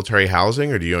in military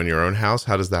housing, or do you own your own house?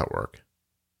 How does that work?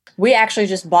 We actually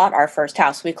just bought our first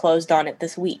house. We closed on it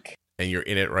this week. And you're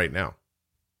in it right now?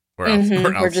 Or,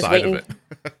 we're just waiting. Of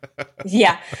it?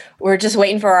 Yeah, we're just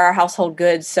waiting for our household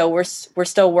goods. So we're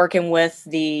still working with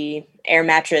the air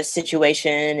mattress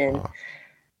situation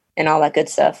and all that good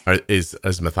stuff.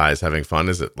 Is Matthias having fun?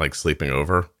 Is it like sleeping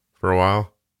over for a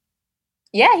while?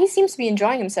 Yeah, he seems to be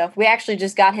enjoying himself. We actually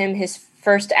just got him his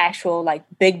first actual like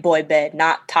big boy bed,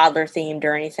 not toddler themed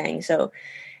or anything. So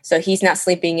he's not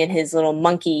sleeping in his little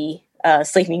monkey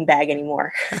sleeping bag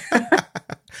anymore.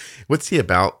 What's he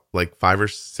about? Like 5 or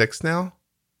 6 now?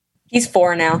 He's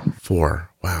 4 now. 4.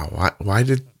 Wow. Why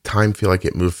did time feel like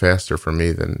it moved faster for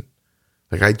me than,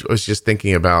 like, I was just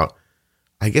thinking about,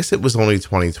 I guess it was only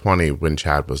 2020 when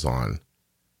Chad was on.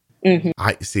 Mm-hmm.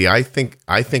 I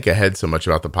think ahead so much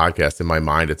about the podcast. In my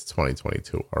mind, it's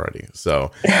 2022 already.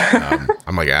 So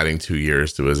I'm like adding 2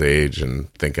 years to his age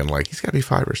and thinking like, he's got to be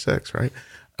 5 or 6, right?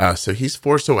 So he's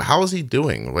 4. So how is he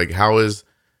doing? Like, how is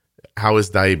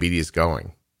diabetes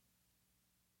going?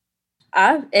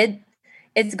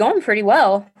 It's going pretty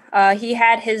well. He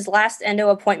had his last endo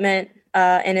appointment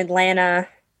in Atlanta.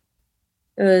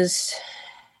 It was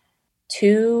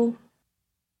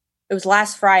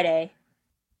last Friday.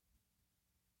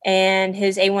 And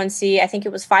his A1C, I think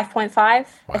it was 5.5, wow.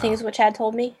 I think is what Chad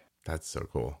told me. That's so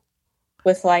cool.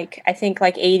 With I think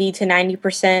 80 to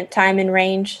 90% time in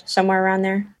range, somewhere around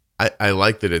there. I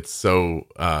like that it's so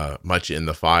much in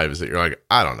the fives that you're like,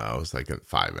 I don't know, it's like a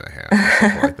 5.5 or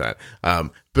something like that.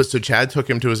 But so Chad took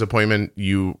him to his appointment.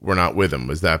 You were not with him.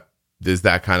 Is that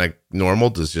kind of normal?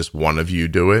 Does just one of you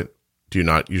do it? Do you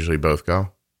not usually both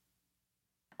go?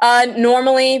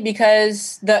 Normally,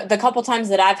 because the couple times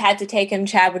that I've had to take him,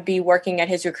 Chad would be working at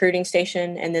his recruiting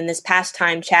station. And then this past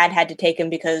time, Chad had to take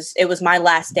him because it was my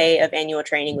last day of annual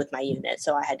training with my unit.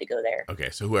 So I had to go there.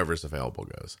 Okay. So whoever's available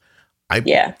goes. I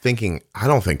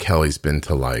don't think Kelly's been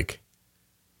to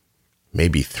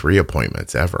maybe 3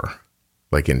 appointments ever,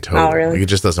 in total. Oh, really? It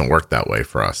just doesn't work that way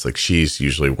for us. She's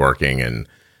usually working and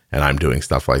I'm doing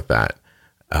stuff like that.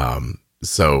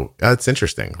 So that's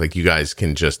interesting. You guys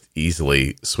can just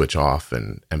easily switch off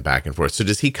and back and forth. So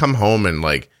does he come home and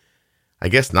I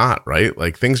guess not, right?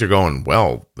 Things are going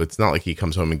well. It's not like he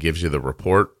comes home and gives you the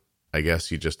report. I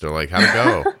guess you just are like, how'd it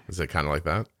go? Is it kind of like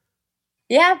that?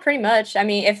 Yeah, pretty much. I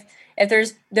mean, if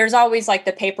there's always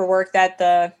the paperwork that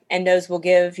the endos will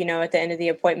give, at the end of the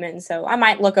appointment. And so I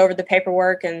might look over the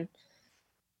paperwork and,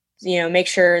 make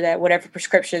sure that whatever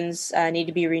prescriptions need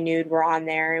to be renewed were on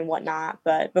there and whatnot.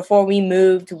 But before we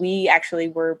moved, we actually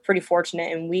were pretty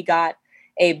fortunate and we got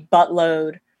a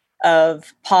buttload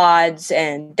of pods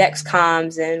and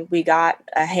Dexcoms, and we got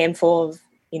a handful of,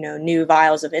 new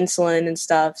vials of insulin and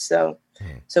stuff. So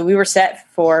we were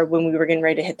set for when we were getting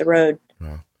ready to hit the road.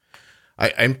 Wow.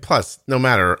 And plus, no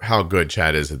matter how good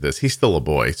Chad is at this, he's still a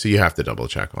boy. So you have to double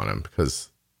check on him because,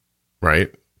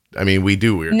 right? I mean, we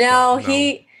do weird stuff.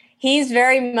 He's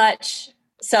very much,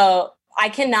 so I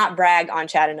cannot brag on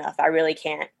Chad enough. I really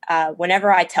can't.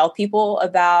 Whenever I tell people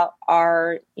about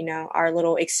our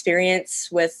little experience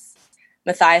with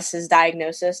Matthias's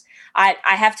diagnosis, I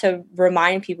have to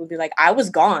remind people, be like, I was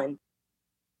gone.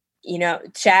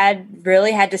 Chad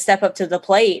really had to step up to the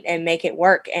plate and make it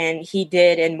work. And he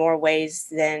did in more ways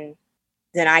than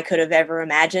I could have ever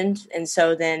imagined. And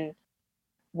so then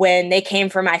when they came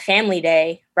for my family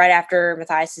day, right after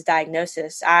Matthias's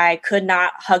diagnosis, I could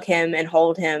not hug him and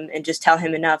hold him and just tell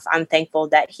him enough. I'm thankful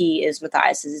that he is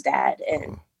Matthias's dad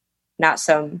and not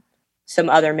some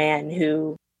other man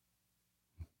who,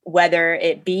 whether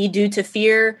it be due to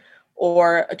fear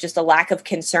or just a lack of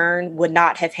concern, would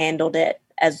not have handled it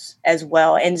as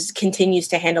well and continues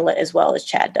to handle it as well as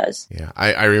Chad does. Yeah.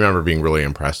 I remember being really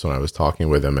impressed when I was talking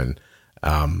with him, and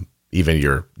even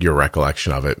your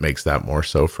recollection of it makes that more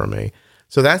so for me.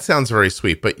 So that sounds very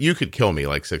sweet, but you could kill me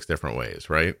 6 different ways,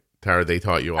 right? Tara, they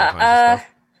taught you all kinds of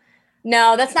stuff?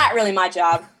 No, that's not really my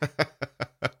job.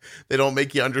 They don't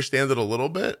make you understand it a little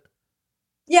bit?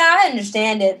 Yeah, I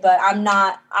understand it, but I'm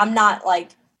not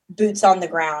boots on the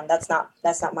ground. That's not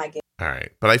my game. All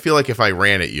right. But I feel like if I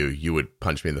ran at you, you would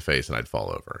punch me in the face and I'd fall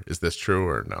over. Is this true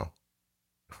or no?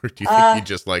 Or do you think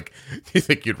do you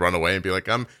think you'd run away and be like,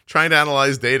 I'm trying to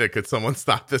analyze data. Could someone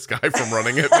stop this guy from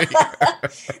running at me?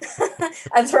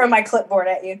 I'd throw my clipboard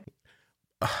at you.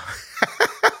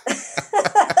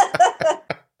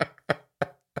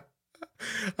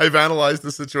 I've analyzed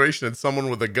the situation and someone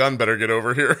with a gun better get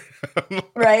over here.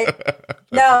 Right.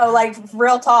 No,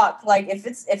 real talk.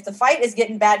 If the fight is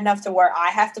getting bad enough to where I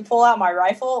have to pull out my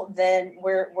rifle, then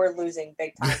we're losing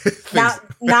big time.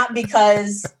 Not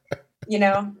because,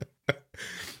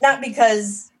 not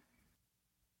because,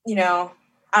 I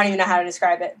don't even know how to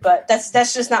describe it, but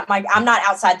that's just not I'm not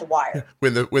outside the wire.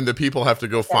 When the people have to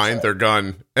go find their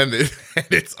gun and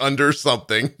it's under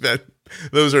something, that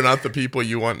those are not the people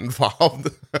you want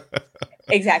involved.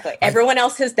 Exactly. Everyone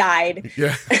else has died.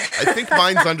 Yeah. I think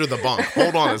mine's under the bunk.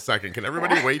 Hold on a second. Can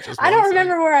everybody wait just I don't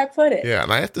remember where I put it. Yeah,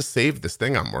 and I have to save this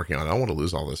thing I'm working on. I don't want to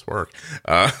lose all this work.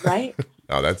 Right?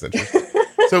 Oh, that's interesting.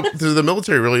 So the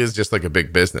military really is just like a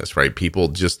big business, right? People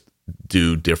just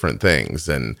do different things,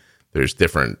 and there's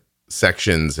different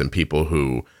sections and people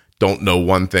who don't know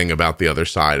one thing about the other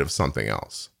side of something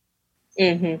else.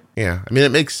 Mm-hmm. Yeah. I mean,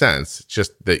 it makes sense. It's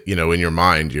just that, in your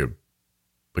mind, you're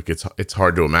like, it's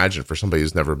hard to imagine for somebody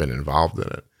who's never been involved in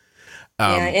it.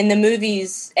 Yeah, in the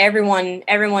movies, everyone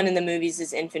in the movies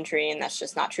is infantry, and that's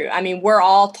just not true. I mean, we're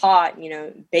all taught,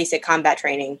 basic combat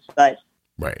training, but...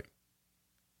 Right.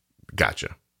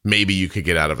 Gotcha. Maybe you could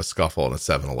get out of a scuffle in a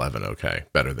 7-Eleven, okay?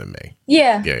 Better than me.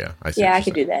 Yeah. Yeah. I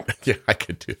could do that. Yeah, I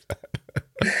could do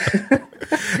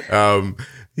that.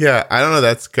 Yeah, I don't know.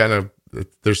 That's kind of...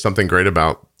 There's something great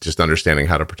about just understanding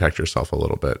how to protect yourself a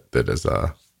little bit. That is,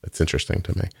 it's interesting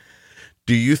to me.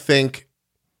 Do you think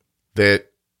that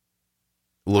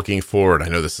looking forward, I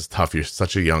know this is tough, you're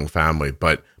such a young family,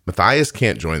 but Matthias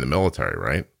can't join the military,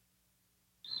 right?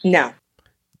 No.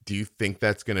 Do you think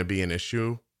that's going to be an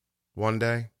issue one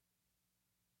day?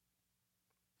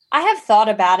 I have thought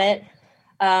about it.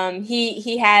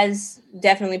 He has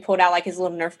definitely pulled out like his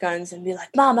little Nerf guns and be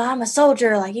like, Mama, I'm a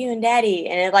soldier like you and Daddy.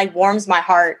 And it like warms my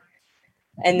heart.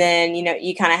 And then, you know,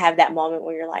 you kind of have that moment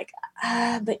where you're like,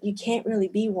 but you can't really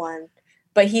be one.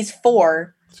 But he's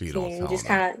 4. So you don't you tell just him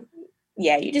kind of,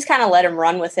 you just kind of let him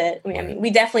run with it. I mean,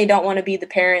 we definitely don't want to be the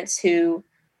parents who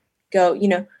go, you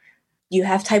know, you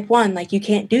have type 1, like you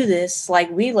can't do this. Like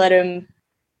we let him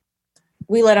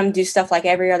do stuff like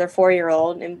every other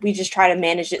 4-year-old, and we just try to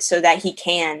manage it so that he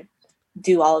can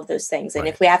do all of those things. And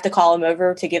if we have to call him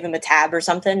over to give him a tab or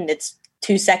something, it's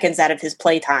 2 seconds out of his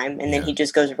playtime, and then he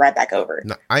just goes right back over.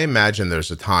 Now, I imagine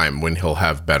there's a time when he'll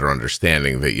have better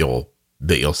understanding that you'll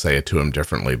say it to him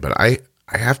differently. But I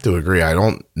have to agree. I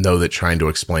don't know that trying to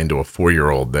explain to a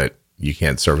 4-year-old that you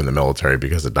can't serve in the military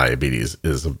because of diabetes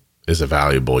is a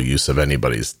valuable use of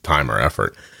anybody's time or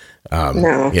effort.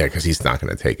 No. Yeah, because he's not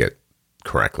going to take it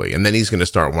correctly. And then he's going to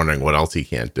start wondering what else he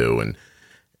can't do. And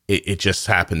it just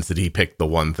happens that he picked the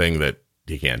one thing that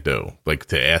he can't do, like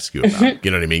to ask you about.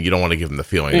 You know what I mean? You don't want to give him the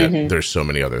feeling that there's so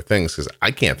many other things, because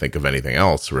I can't think of anything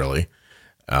else really.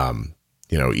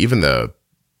 You know, even the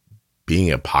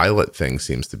being a pilot thing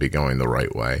seems to be going the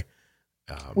right way.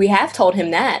 We have told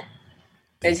him that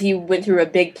as he went through a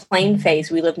big plane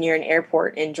phase. We live near an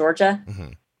airport in Georgia.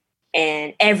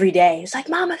 And every day it's like,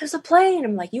 Mama, there's a plane.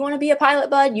 I'm like, you want to be a pilot,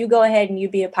 bud? You go ahead and you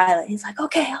be a pilot. He's like,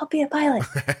 okay, I'll be a pilot.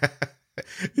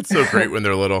 It's so great when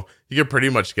they're little. You can pretty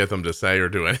much get them to say or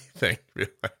do anything. Like,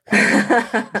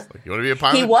 you want to be a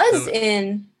pilot? He was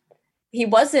in,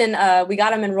 we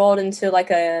got him enrolled into like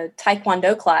a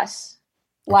Taekwondo class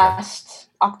last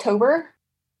October.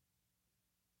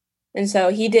 And so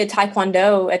he did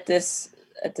Taekwondo at this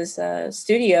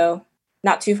studio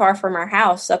not too far from our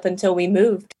house up until we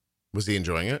moved. Was he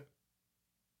enjoying it?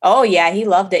 Oh, yeah, he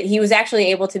loved it. He was actually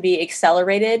able to be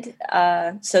accelerated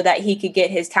so that he could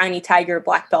get his Tiny Tiger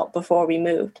black belt before we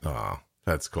moved. Oh,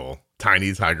 that's cool.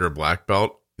 Tiny Tiger black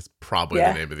belt is probably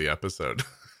the name of the episode.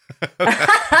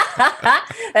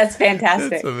 That's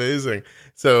fantastic. That's amazing.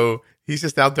 So he's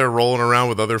just out there rolling around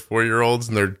with other 4-year-olds,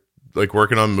 and they're like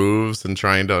working on moves and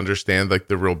trying to understand like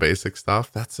the real basic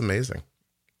stuff. That's amazing.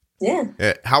 Yeah.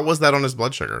 How was that on his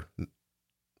blood sugar?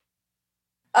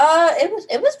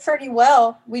 It was pretty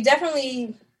well. We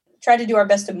definitely tried to do our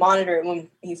best to monitor it when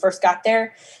he first got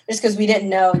there, just because we didn't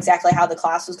know exactly how the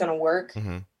class was going to work.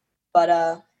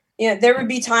 But you know, there would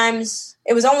be times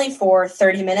it was only for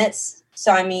 30 minutes,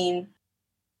 so I mean,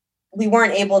 we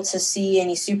weren't able to see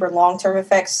any super long-term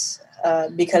effects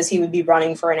because he would be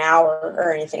running for an hour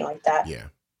or anything like that. Yeah.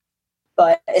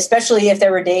 But especially if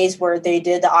there were days where they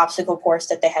did the obstacle course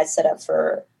that they had set up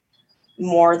for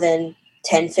more than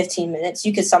 10, 15 minutes,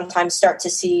 you could sometimes start to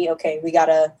see, okay, we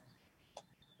gotta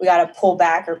pull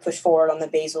back or push forward on the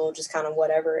basal, just kind of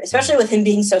whatever, especially with him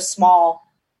being so small.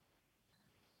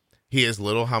 He is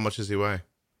little. How much does he weigh?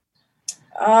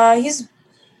 He's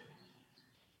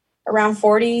around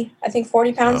 40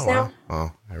 pounds now.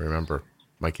 Oh, I remember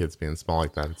my kids being small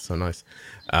like that. It's so nice.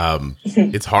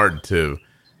 It's hard to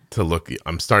look.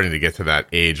 I'm starting to get to that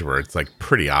age where it's like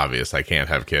pretty obvious I can't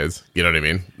have kids. You know what I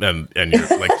mean? And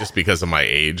you're like, just because of my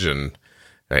age, and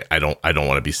I don't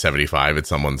want to be 75 at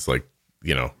someone's, like,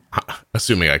 you know,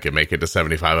 assuming I can make it to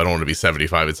 75. I don't want to be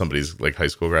 75 at somebody's like high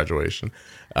school graduation.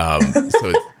 So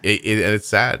it's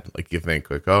sad. Like, you think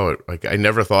like, oh, like I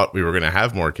never thought we were going to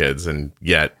have more kids, and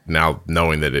yet now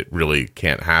knowing that it really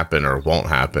can't happen or won't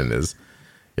happen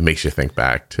it makes you think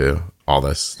back to all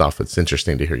this stuff. It's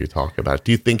interesting to hear you talk about it.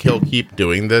 Do you think he'll keep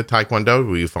doing the Taekwondo?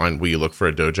 Will you look for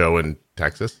a dojo in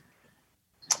Texas?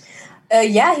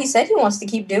 Yeah, he said he wants to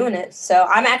keep doing it. So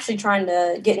I'm actually trying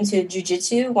to get into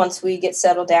jiu-jitsu once we get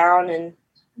settled down and,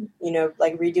 you know,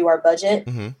 like redo our budget.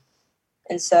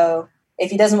 And so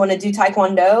if he doesn't want to do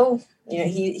Taekwondo, you know,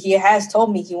 he has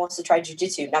told me he wants to try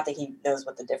jiu-jitsu. Not that he knows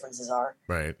what the differences are.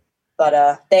 Right.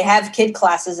 But they have kid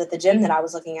classes at the gym that I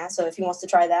was looking at. So if he wants to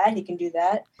try that, he can do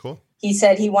that. Cool. He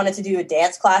said he wanted to do a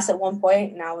dance class at one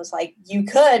point, and I was like, you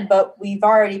could, but we've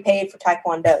already paid for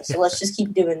Taekwondo, so let's just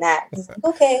keep doing that. He's like,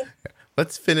 okay.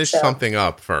 Let's finish something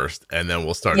up first, and then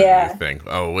we'll start a new thing.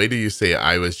 Oh, wait till you see.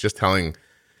 I was just telling,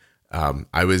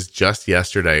 I was just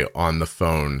yesterday on the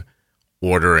phone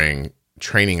ordering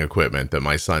training equipment that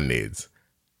my son needs,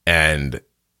 and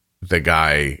the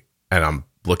guy, and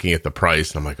looking at the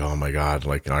price and I'm like, oh my God,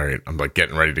 like, all right, I'm like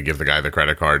getting ready to give the guy the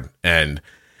credit card. And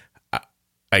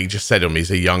I just said to him,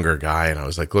 he's a younger guy. And I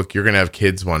was like, look, you're going to have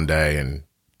kids one day and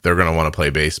they're going to want to play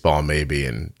baseball maybe.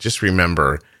 And just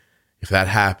remember, if that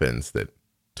happens, that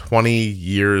 20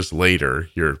 years later,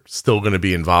 you're still going to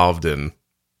be involved in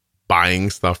buying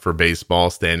stuff for baseball,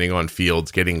 standing on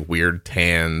fields, getting weird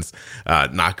tans,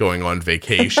 not going on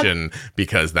vacation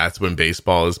because that's when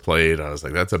baseball is played. I was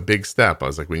like, that's a big step. I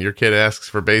was like, when your kid asks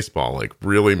for baseball, like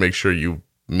really make sure you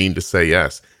mean to say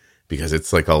yes, because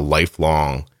it's like a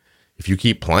lifelong, if you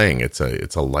keep playing, it's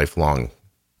a lifelong,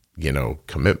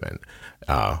 commitment.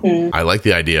 I like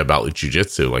the idea about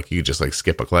jujitsu. Like you could just like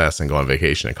skip a class and go on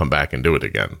vacation and come back and do it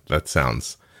again. That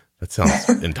sounds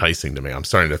enticing to me. I'm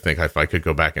starting to think if I could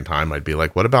go back in time, I'd be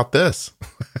like, what about this?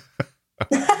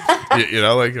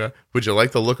 Would you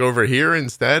like to look over here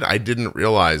instead? I didn't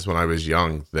realize when I was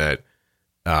young that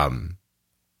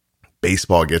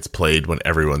baseball gets played when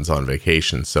everyone's on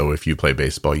vacation. So if you play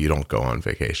baseball, you don't go on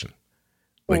vacation.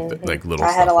 Like little.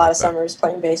 I had a lot of summers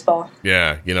playing baseball.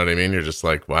 Yeah, you know what I mean? You're just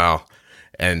like, wow.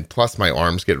 And plus my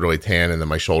arms get really tan and then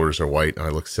my shoulders are white and I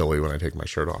look silly when I take my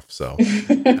shirt off. So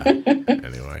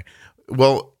anyway,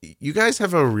 well, you guys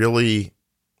have a really,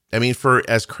 for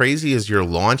as crazy as your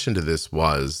launch into this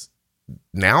was,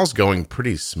 now's going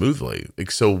pretty smoothly.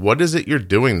 Like, so what is it you're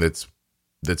doing that's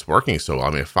working so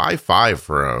well? 5'5"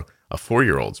 for a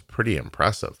 4-year-old's pretty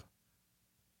impressive.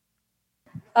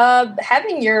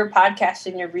 Having your podcast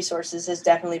and your resources has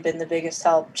definitely been the biggest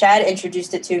help. Chad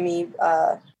introduced it to me,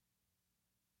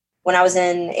 when I was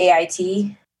in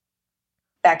AIT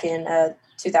back in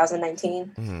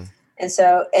 2019. Mm-hmm.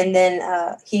 And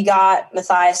then he got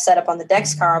Matthias set up on the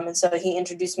Dexcom. And so he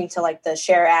introduced me to like the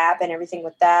Share app and everything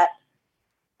with that.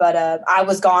 But I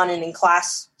was gone and in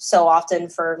class so often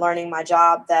for learning my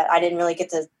job that I didn't really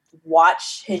get to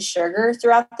watch his sugar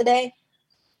throughout the day.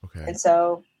 Okay. And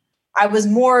so it was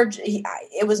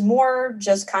more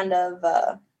just kind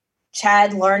of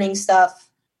Chad learning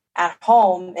stuff at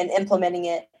home and implementing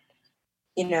it,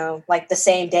 like the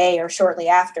same day or shortly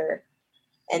after,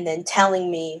 and then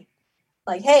telling me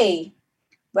like, hey,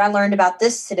 I learned about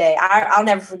this today. I'll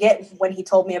never forget when he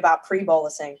told me about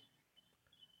pre-bolusing.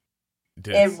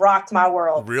 It rocked my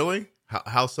world. Really?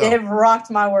 How so? It rocked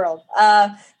my world.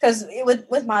 Because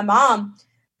with my mom,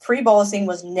 pre-bolusing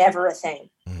was never a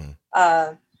thing.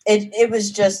 Mm. It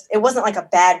was just, it wasn't like a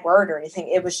bad word or anything.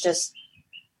 It was just,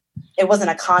 it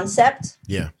wasn't a concept.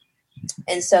 Yeah.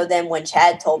 And so then when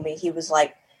Chad told me, he was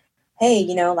like, hey,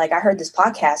 like I heard this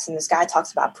podcast and this guy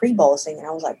talks about pre-bolusing. And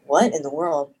I was like, what in the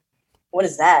world? What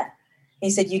is that? He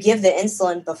said, you give the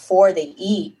insulin before they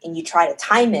eat and you try to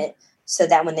time it so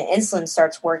that when the insulin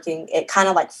starts working, it kind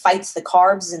of like fights the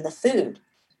carbs in the food.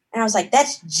 And I was like,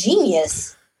 that's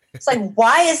genius. It's like,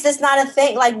 why is this not a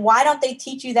thing? Like, why don't they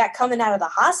teach you that coming out of the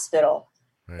hospital?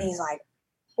 Right. And he's like,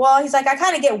 I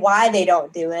kind of get why they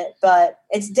don't do it, but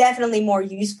it's definitely more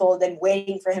useful than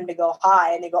waiting for him to go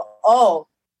high. And they go, oh,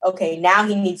 okay, now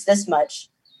he needs this much.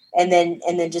 And then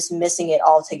just missing it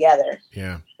all together.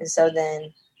 Yeah. And so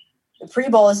then the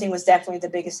pre-bolusing was definitely the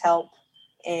biggest help.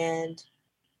 And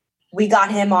we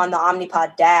got him on the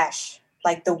Omnipod Dash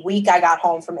like the week I got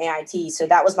home from AIT. So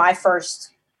that was my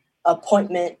first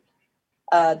appointment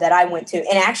that I went to.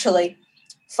 And actually,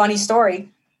 funny story,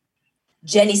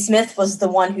 Jenny Smith was the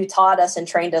one who taught us and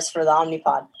trained us for the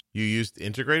Omnipod. You used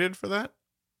Integrated for that?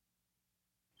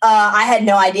 I had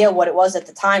no idea what it was at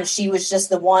the time. She was just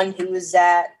the one who was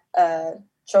at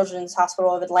Children's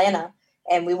Hospital of Atlanta.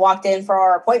 And we walked in for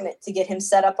our appointment to get him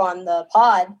set up on the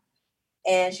pod.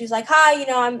 And she was like, hi,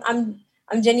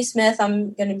 I'm Jenny Smith.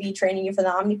 I'm going to be training you for the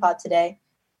Omnipod today.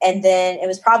 And then it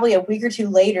was probably a week or two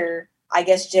later, I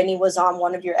guess Jenny was on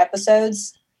one of your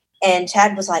episodes. And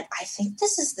Chad was like, I think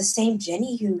this is the same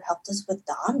Jenny who helped us with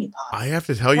the Omnipod. I have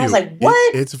to tell you, I was like,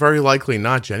 what? It's very likely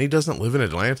not. Jenny doesn't live in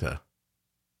Atlanta.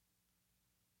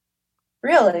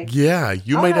 Really? Yeah,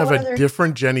 you might have a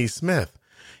different Jenny Smith.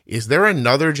 Is there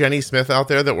another Jenny Smith out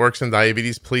there that works in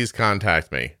diabetes? Please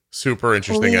contact me. Super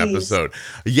interesting episode.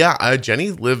 Yeah, Jenny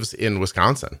lives in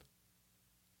Wisconsin.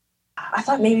 I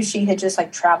thought maybe she had just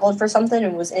like traveled for something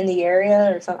and was in the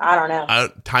area or something. I don't know.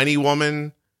 Tiny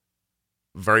woman,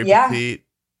 very petite.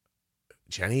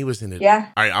 Jenny was in it. Yeah.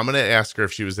 All right, I'm going to ask her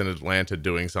if she was in Atlanta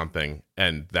doing something,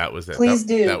 and that was it. Please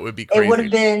do. That would be crazy.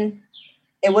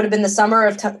 It would have been the summer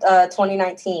of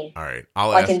 2019. All right. I'll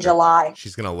like ask in her. July.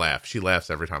 She's going to laugh. She laughs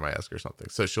every time I ask her something.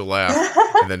 So she'll laugh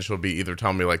and then she'll be either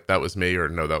telling me like that was me or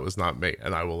no, that was not me.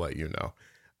 And I will let you know.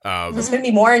 It's going to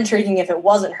be more intriguing if it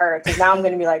wasn't her, because now I'm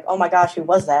going to be like, oh my gosh, who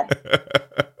was that?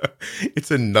 It's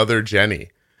another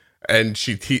Jenny. And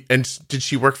did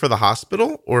she work for the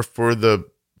hospital or for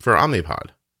Omnipod?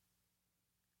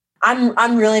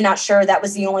 I'm really not sure. That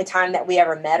was the only time that we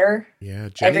ever met her. Yeah,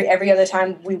 Jenny? Every other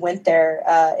time we went there,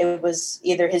 it was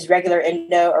either his regular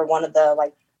endo or one of the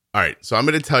like. All right, so I'm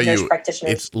going to tell you,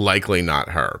 it's likely not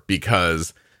her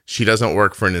because she doesn't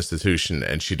work for an institution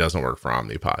and she doesn't work for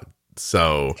Omnipod.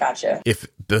 So, gotcha. If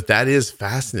that is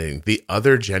fascinating, the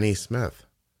other Jenny Smith.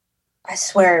 I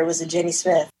swear it was a Jenny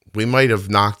Smith. We might have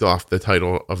knocked off the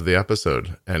title of the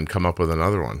episode and come up with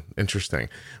another one. Interesting.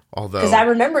 Although, because I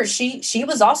remember she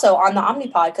was also on the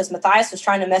Omnipod because Matthias was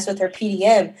trying to mess with her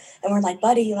PDM, and we're like,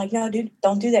 buddy, like, no, dude,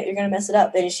 don't do that. You're gonna mess it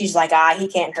up. And she's like, he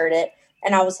can't hurt it.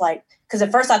 And I was like, because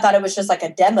at first I thought it was just like a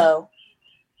demo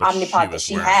Omnipod that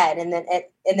she had, and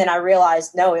then I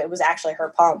realized no, it was actually her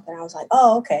pump, and I was like,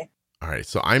 oh, okay. All right,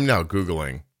 so I'm now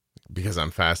Googling because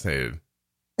I'm fascinated.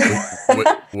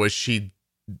 Was she?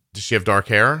 Does she have dark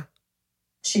hair?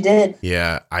 She did.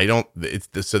 Yeah, I don't.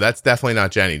 So that's definitely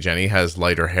not Jenny. Jenny has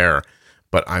lighter hair,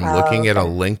 but I'm looking at a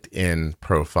LinkedIn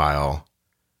profile.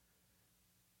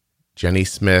 Jenny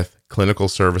Smith, clinical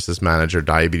services manager,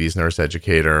 diabetes nurse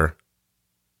educator,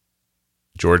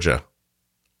 Georgia,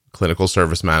 clinical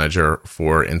service manager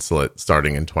for Insulet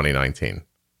starting in 2019.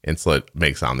 Insulet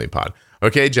makes Omnipod.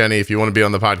 Okay, Jenny, if you want to be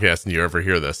on the podcast and you ever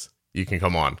hear this, you can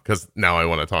come on because now I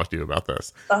want to talk to you about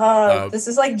this. This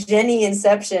is like Jenny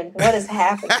Inception. What is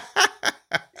happening?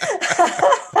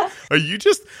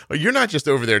 You're not just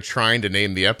over there trying to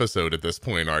name the episode at this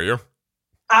point, are you?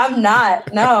 I'm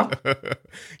not. No.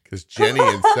 Because Jenny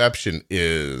Inception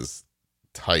is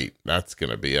tight. That's going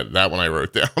to be it. That one I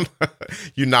wrote down.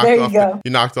 You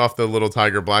knocked off the little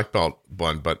Tiger black belt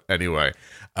one. But anyway,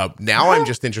 now I'm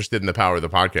just interested in the power of the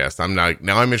podcast.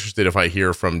 I'm interested if I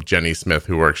hear from Jenny Smith,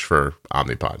 who works for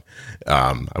Omnipod.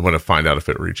 I want to find out if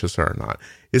it reaches her or not.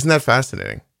 Isn't that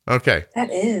fascinating? Okay.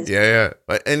 That is. Yeah.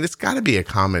 And it's got to be a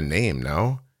common name,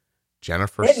 no?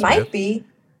 Jennifer It Smith? might be.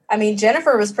 I mean,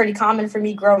 Jennifer was pretty common for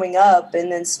me growing up, and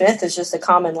then Smith is just a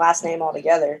common last name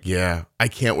altogether. Yeah. I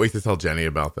can't wait to tell Jenny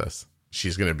about this.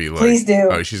 She's going to be like, please do.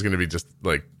 Oh, she's going to be just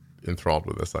like enthralled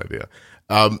with this idea.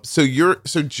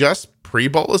 So just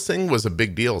pre-bolusing was a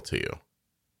big deal to you.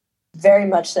 Very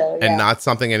much so. Yeah. And not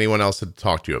something anyone else had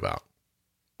talked to you about.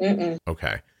 Mm-mm.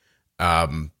 Okay.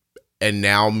 And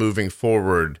now moving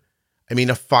forward, I mean,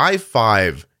 a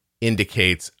 5.5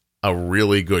 indicates a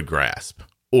really good grasp.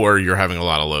 Or you're having a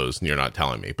lot of lows and you're not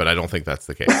telling me, but I don't think that's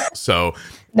the case. So,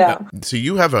 no. So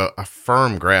you have a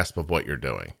firm grasp of what you're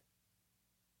doing.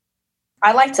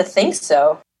 I like to think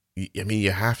so. I mean,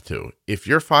 you have to. If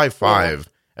you're 5'5",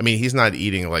 I mean, he's not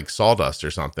eating like sawdust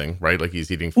or something, right? Like he's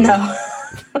eating food. No.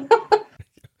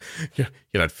 You're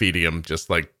not feeding him just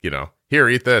like, here,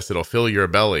 eat this. It'll fill your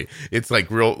belly. It's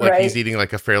like real, like He's eating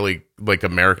like a fairly like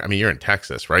American. I mean, you're in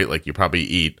Texas, right? Like you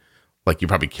probably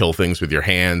kill things with your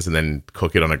hands and then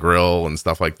cook it on a grill and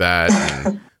stuff like that.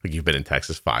 And like you've been in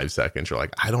Texas 5 seconds. You're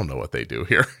like, I don't know what they do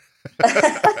here.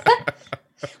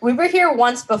 We were here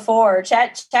once before.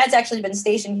 Chad's actually been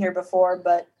stationed here before,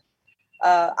 but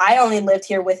I only lived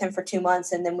here with him for 2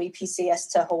 months, and then we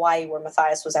PCS to Hawaii where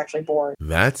Matthias was actually born.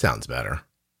 That sounds better.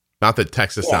 Not that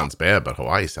Texas sounds bad, but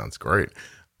Hawaii sounds great.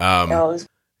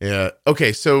 Yeah.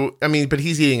 Okay. So, I mean, but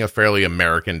he's eating a fairly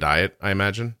American diet, I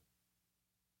imagine.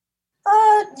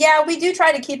 Yeah, we do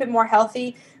try to keep it more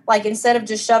healthy. Like instead of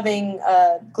just shoving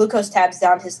glucose tabs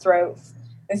down his throat,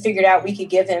 we figured out we could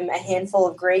give him a handful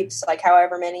of grapes, like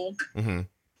however many. Mm-hmm.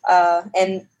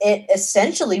 And it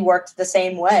essentially worked the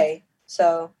same way.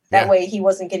 So that way he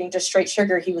wasn't getting just straight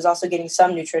sugar. He was also getting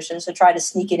some nutrition. So try to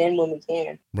sneak it in when we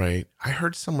can. Right. I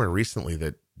heard somewhere recently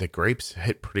that the grapes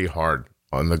hit pretty hard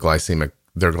on their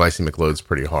glycemic loads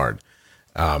pretty hard.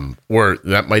 Or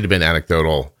that might have been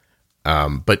anecdotal.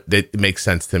 But it makes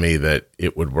sense to me that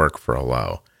it would work for a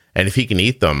low. And if he can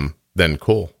eat them, then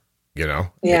cool. Yeah.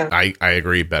 I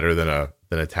agree, better than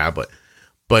a tablet.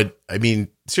 But I mean,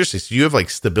 seriously, so you have like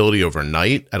stability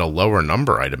overnight at a lower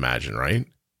number, I'd imagine, right?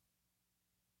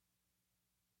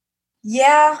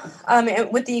 Yeah.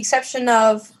 With the exception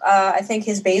of, I think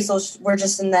his basals were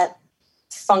just in that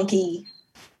funky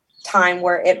time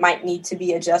where it might need to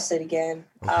be adjusted again.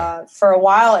 Okay. For a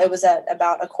while, it was at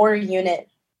about a quarter unit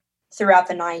throughout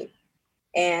the night.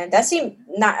 And that seemed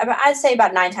I'd say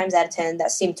about 9 times out of 10,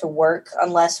 that seemed to work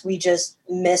unless we just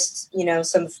missed,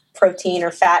 some protein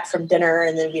or fat from dinner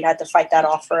and then we'd have to fight that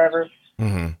off forever.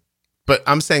 Mm-hmm. But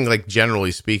I'm saying, like,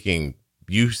 generally speaking,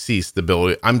 you see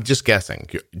stability. I'm just guessing,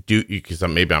 because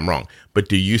maybe I'm wrong, but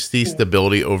do you see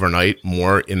stability overnight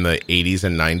more in the 80s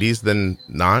and 90s than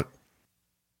not?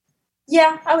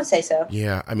 Yeah, I would say so.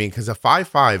 Yeah. I mean, because a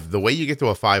 5.5, the way you get to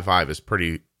a 5.5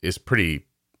 is pretty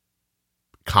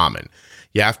common.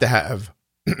 You have to have,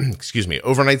 excuse me,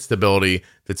 overnight stability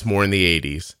that's more in the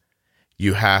 80s.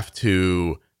 You have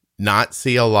to not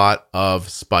see a lot of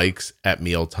spikes at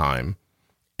mealtime.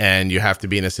 And you have to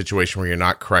be in a situation where you're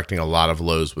not correcting a lot of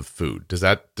lows with food. Does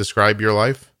that describe your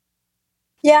life?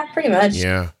 Yeah, pretty much.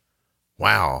 Yeah.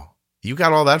 Wow. You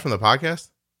got all that from the podcast?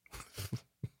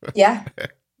 Yeah.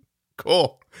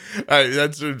 Cool.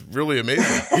 That's really amazing.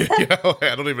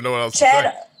 I don't even know what else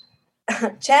Chad, to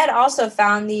say. Chad also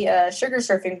found the sugar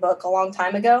surfing book a long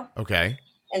time ago. Okay.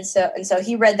 And so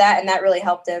he read that, and that really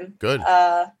helped him. Good.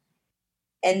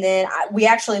 And then we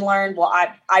actually learned,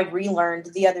 I relearned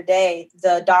the other day,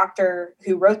 the doctor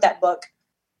who wrote that book,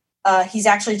 he's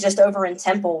actually just over in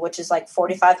Temple, which is like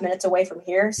 45 minutes away from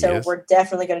here. So we're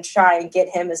definitely going to try and get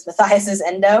him as Matthias's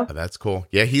endo. Oh, that's cool.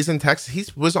 Yeah, he's in Texas. He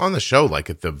was on the show like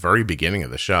at the very beginning of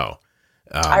the show.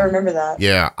 I remember that.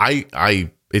 Yeah,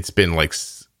 it's been like,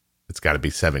 it's got to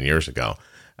be 7 years ago.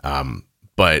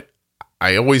 But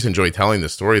I always enjoy telling the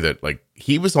story that like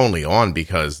he was only on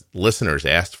because listeners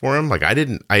asked for him. Like I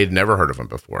had never heard of him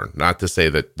before. Not to say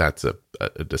that that's a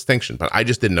distinction, but I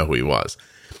just didn't know who he was.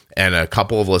 And a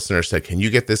couple of listeners said, can you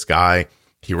get this guy?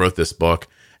 He wrote this book,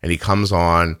 and he comes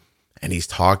on and he's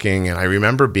talking. And I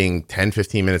remember being 10,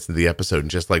 15 minutes into the episode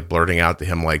and just like blurting out to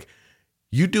him, like,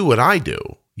 you do what I do.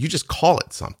 You just call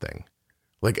it something.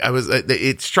 Like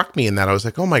it struck me in that I was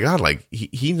like, oh my God, like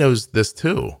he knows this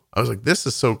too. I was like, this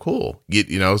is so cool.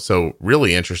 So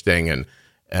really interesting.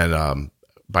 And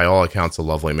by all accounts, a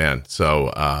lovely man.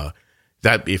 So,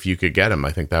 that if you could get him,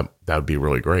 I think that would be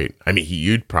really great. I mean,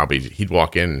 you'd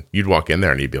walk in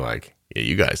there and he'd be like, yeah,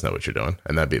 you guys know what you're doing.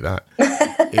 And that'd be that.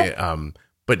 Yeah,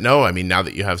 but no, I mean, now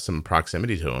that you have some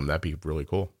proximity to him, that'd be really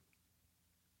cool.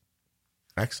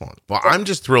 Excellent. Well, I'm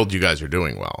just thrilled you guys are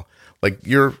doing well. Like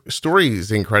your story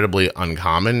is incredibly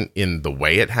uncommon in the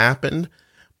way it happened,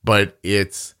 but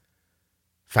it's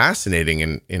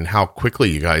fascinating in how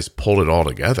quickly you guys pulled it all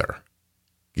together.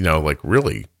 Like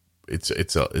really,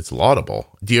 it's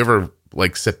laudable. Do you ever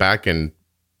like sit back and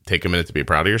take a minute to be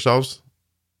proud of yourselves?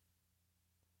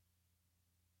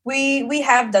 We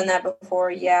have done that before.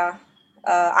 Yeah.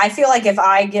 I feel like if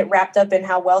I get wrapped up in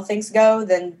how well things go,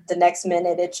 then the next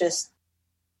minute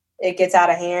it gets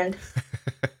out of hand.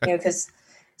 Because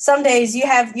some days you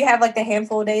have like the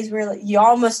handful of days where you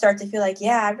almost start to feel like,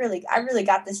 yeah, I really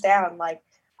got this down. Like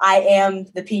I am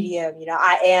the PDM,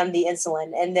 I am the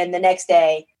insulin. And then the next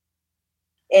day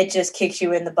it just kicks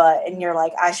you in the butt and you're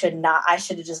like, I should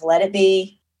have just let it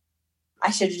be.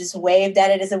 I should have just waved at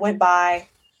it as it went by.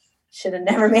 Should have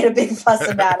never made a big fuss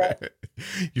about it.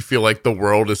 You feel like the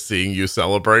world is seeing you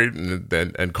celebrate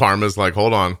and karma's like,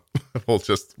 hold on, we'll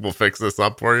fix this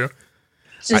up for you.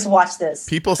 Just watch this.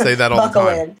 People say that all the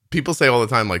time. In. People say all the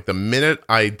time, like the minute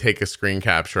I take a screen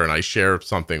capture and I share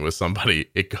something with somebody,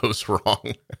 it goes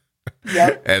wrong.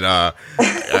 Yep. And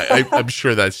I'm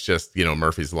sure that's just,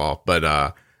 Murphy's Law. But,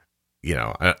 I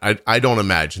don't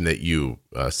imagine that you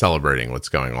celebrating what's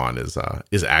going on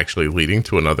is actually leading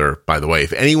to another. By the way,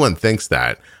 if anyone thinks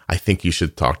that, I think you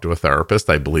should talk to a therapist.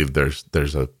 I believe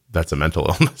that's a mental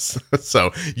illness.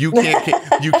 So you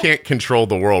can't control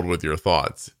the world with your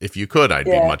thoughts. If you could, I'd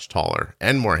be much taller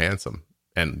and more handsome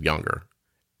and younger,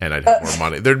 and I'd have more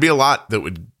money. There'd be a lot that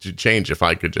would change if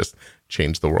I could just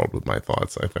change the world with my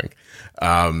thoughts, I think.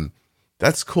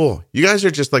 That's cool. You guys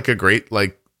are just like a great,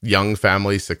 like, young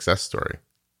family success story.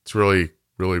 It's really,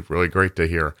 really, really great to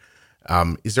hear.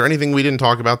 Is there anything we didn't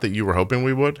talk about that you were hoping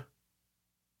we would?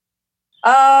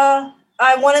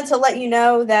 I wanted to let you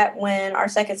know that when our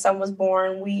second son was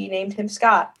born, we named him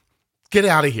Scott. Get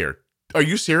out of here. Are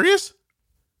you serious?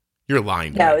 You're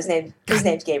lying to me. No, his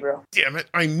name's Gabriel. Damn it.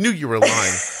 I knew you were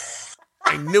lying.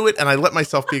 I knew it, and I let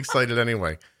myself be excited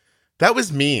anyway. That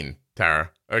was mean, Tara.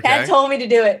 Okay. Dad told me to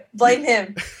do it. Blame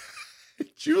him.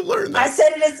 Did you learn that?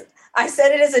 I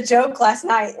said it as a joke last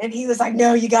night, and he was like,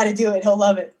 "No, you got to do it. He'll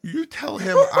love it." You tell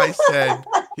him I said,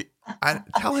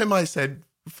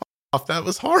 "F off, that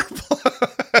was horrible."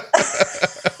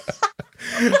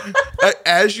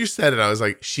 As you said it, I was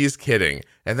like, "She's kidding,"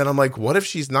 and then I'm like, "What if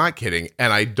she's not kidding?"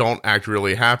 And I don't act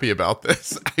really happy about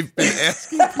this. I've been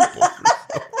asking people.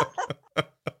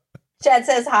 Chad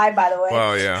says hi, by the way.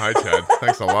 Well, yeah, hi, Chad.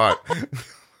 Thanks a lot.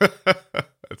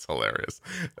 That's hilarious.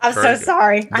 I'm so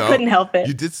sorry. No, I couldn't help it.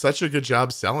 You did such a good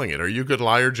job selling it. Are you a good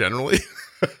liar generally?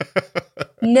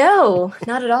 No,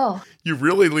 not at all. You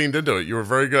really leaned into it. You were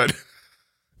very good.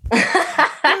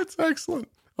 That's excellent.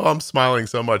 Oh, I'm smiling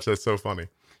so much. That's so funny.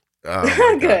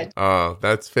 Good. Oh,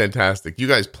 that's fantastic. You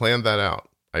guys planned that out.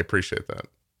 I appreciate that.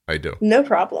 I do. No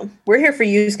problem. We're here for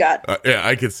you, Scott. Yeah,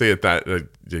 I could see it that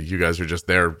you guys are just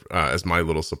there as my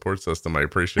little support system. I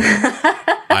appreciate it.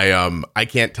 I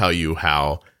can't tell you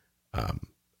how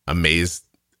amazed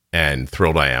and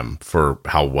thrilled I am for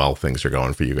how well things are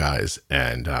going for you guys.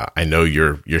 And I know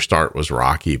your start was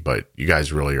rocky, but you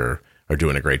guys really are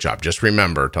doing a great job. Just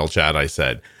remember, tell Chad I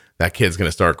said that kid's going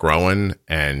to start growing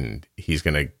and he's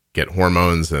going to get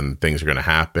hormones and things are going to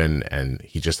happen. And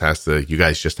you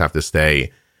guys just have to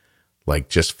stay like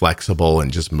just flexible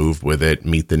and just move with it,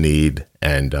 meet the need,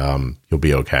 and you'll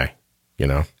be okay. You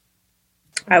know?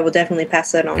 I will definitely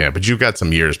pass that on. Yeah, but you've got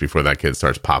some years before that kid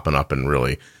starts popping up and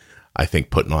really, I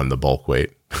think, putting on the bulk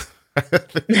weight.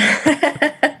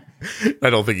 I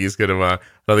don't think he's gonna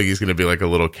be like a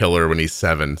little killer when he's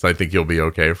 7. So I think you'll be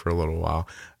okay for a little while.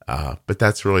 But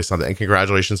that's really something. And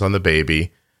congratulations on the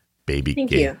baby,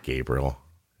 Thank you. Gabriel.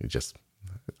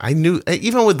 I knew,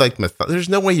 even with like there's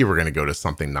no way you were gonna go to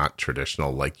something not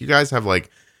traditional. Like you guys have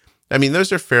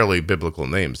those are fairly biblical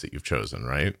names that you've chosen,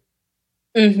 right?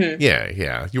 Mm-hmm.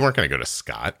 Yeah. You weren't gonna go to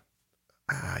Scott.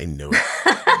 I knew it.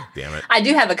 Damn it. I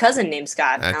do have a cousin named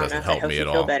Scott. That doesn't help me at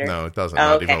all. Better. No, it doesn't.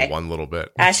 Oh, not even one little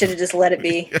bit. I should have just let it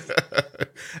be.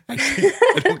 Actually,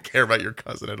 I don't care about your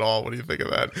cousin at all. What do you think of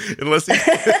that?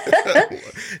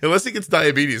 Unless he gets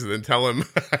diabetes, and then tell him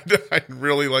I'd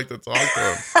really like to talk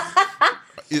to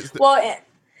him. Well,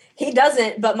 he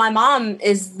doesn't, but my mom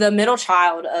is the middle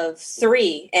child of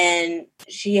 3, and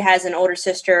she has an older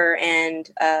sister and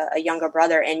a younger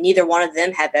brother, and neither one of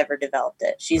them have ever developed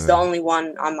it. She's the only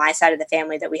one on my side of the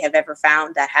family that we have ever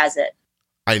found that has it.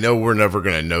 I know we're never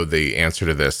going to know the answer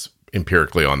to this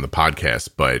empirically on the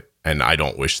podcast, and I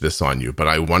don't wish this on you, but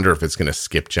I wonder if it's going to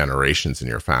skip generations in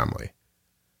your family.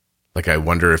 Like, I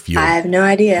wonder if I have no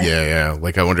idea. Yeah.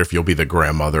 Like, I wonder if you'll be the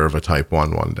grandmother of a type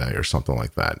 1 one day or something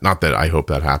like that. Not that I hope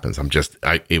that happens.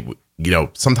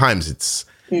 Sometimes it's,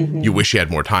 you wish you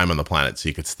had more time on the planet so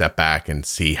you could step back and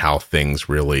see how things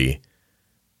really,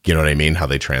 you know what I mean? How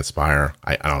they transpire.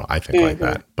 I don't know. I think like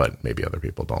that, but maybe other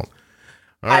people don't.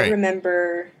 All right. I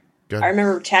remember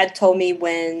Chad told me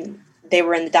when they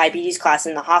were in the diabetes class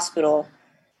in the hospital,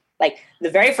 like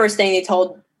the very first thing they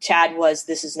told Chad was,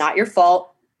 this is not your fault.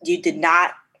 You did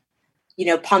not,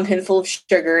 pump him full of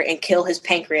sugar and kill his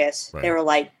pancreas. Right. They were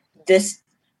like,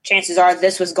 chances are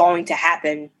this was going to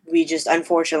happen. We just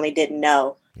unfortunately didn't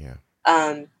know. Yeah.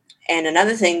 And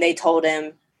another thing they told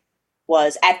him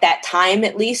was, at that time,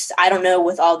 at least, I don't know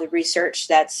with all the research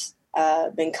that's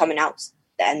been coming out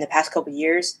in the past couple of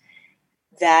years,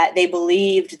 that they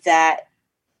believed that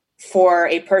for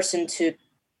a person to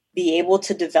be able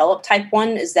to develop type 1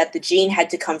 is that the gene had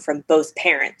to come from both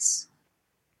parents.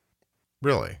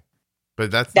 Really?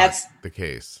 But that's not the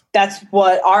case. That's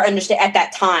what our understanding at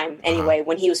that time, anyway,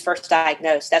 when he was first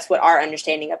diagnosed, that's what our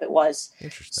understanding of it was.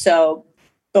 Interesting. So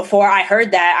before I heard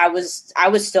that, I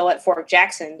was still at Fort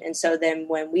Jackson. And so then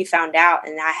when we found out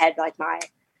and I had like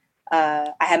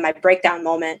I had my breakdown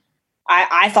moment,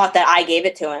 I thought that I gave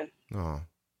it to him. Oh.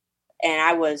 And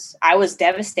I was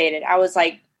devastated. I was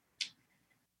like,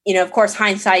 of course,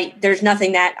 hindsight, there's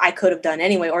nothing that I could have done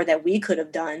anyway, or that we could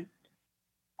have done.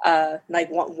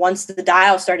 Once the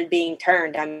dial started being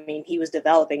turned, I mean, he was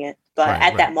developing it. But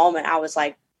at that moment, I was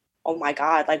like, oh my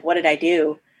God, like, what did I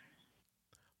do?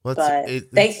 Well, but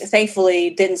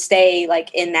thankfully didn't stay like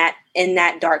in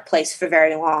that dark place for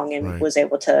very long, and was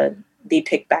able to be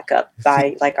picked back up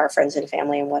by like our friends and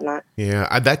family and whatnot.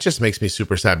 Yeah. That just makes me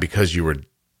super sad because you were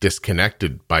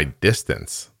disconnected by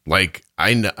distance. Like,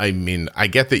 I mean, I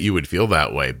get that you would feel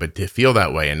that way, but to feel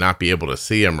that way and not be able to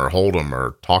see him or hold him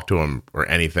or talk to him or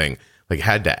anything, like,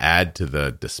 had to add to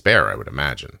the despair, I would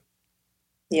imagine.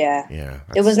 Yeah. Yeah.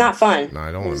 It was not fun. No,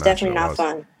 I don't. It was definitely not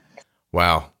fun.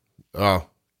 Wow. Oh,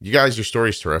 you guys, your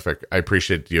story's terrific. I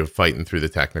appreciate you fighting through the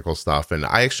technical stuff, and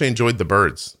I actually enjoyed the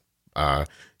birds.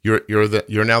 You're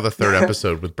now the 3rd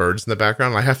episode with birds in the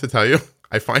background. I have to tell you,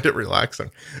 I find it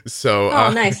relaxing. So,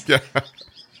 nice. Yeah.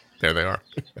 There they are.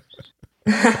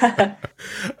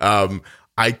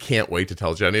 I can't wait to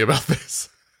tell Jenny about this.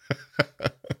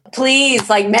 Please,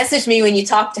 message me when you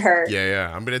talk to her.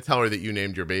 Yeah. I'm going to tell her that you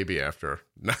named your baby after her.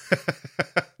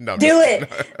 No, do it.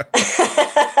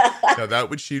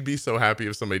 No, she'd be so happy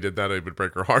if somebody did that. It would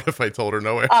break her heart if I told her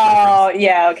no. Oh,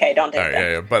 yeah. Okay. Don't do that.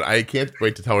 Yeah. But I can't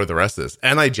wait to tell her the rest of this.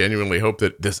 And I genuinely hope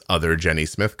that this other Jenny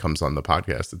Smith comes on the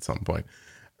podcast at some point.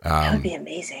 That would be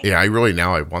amazing. Yeah, I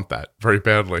want that very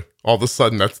badly. All of a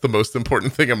sudden, that's the most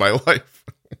important thing in my life.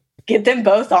 Get them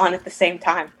both on at the same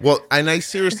time. Well, and I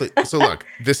seriously, so look,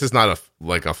 this is not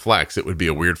a flex. It would be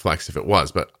a weird flex if it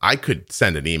was, but I could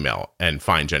send an email and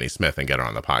find Jenny Smith and get her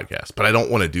on the podcast, but I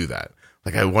don't want to do that.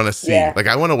 Like I want to see, like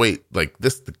I want to wait like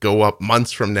this to go up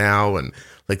months from now. And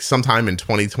like sometime in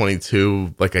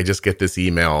 2022, like I just get this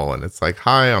email and it's like,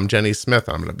 hi, I'm Jenny Smith.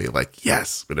 I'm going to be like,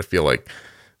 yes, but I feel like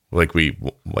we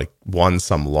like won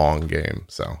some long game.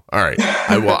 So, all right,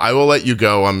 I will let you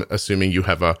go. I'm assuming you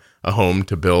have a home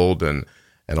to build and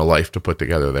a life to put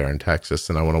together there in Texas.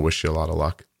 And I want to wish you a lot of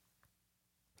luck.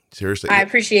 Seriously. I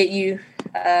appreciate you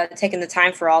taking the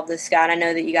time for all of this, Scott. I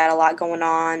know that you got a lot going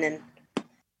on, and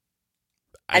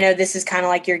I know this is kind of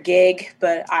like your gig,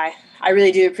 but I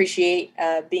really do appreciate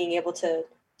being able to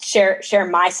share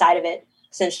my side of it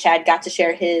since Chad got to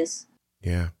share his.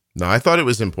 Yeah. No, I thought it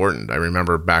was important. I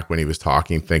remember back when he was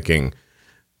talking, thinking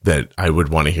that I would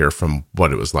want to hear from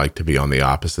what it was like to be on the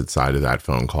opposite side of that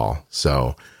phone call.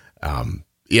 So,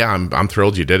 yeah, I'm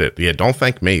thrilled you did it. Yeah, don't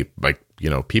thank me. Like, you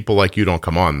know, people like you don't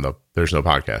come on. There's no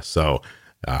podcast. So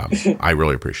I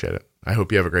really appreciate it. I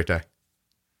hope you have a great day.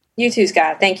 You too,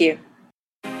 Scott. Thank you.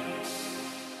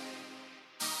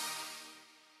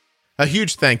 A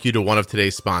huge thank you to one of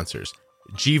today's sponsors,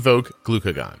 Gvoke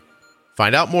Glucagon.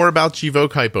 Find out more about Gvoke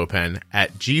HypoPen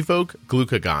at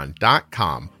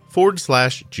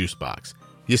gvokeglucagon.com/juicebox.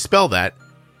 You spell that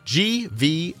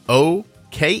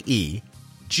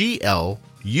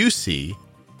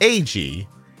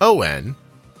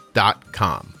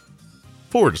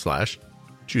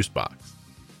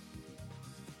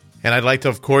And I'd like to,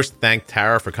 of course, thank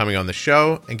Tara for coming on the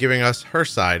show and giving us her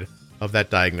side of that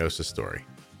diagnosis story.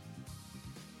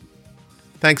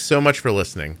 Thanks so much for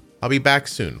listening. I'll be back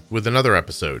soon with another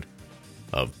episode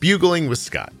of Bugling with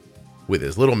Scott with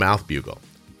his little mouth bugle.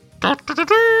 That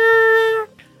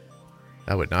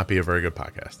would not be a very good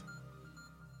podcast.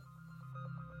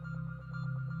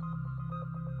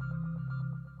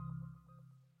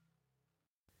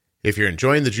 If you're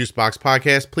enjoying the Juicebox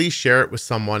podcast, please share it with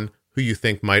someone who you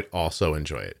think might also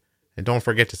enjoy it. And don't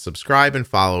forget to subscribe and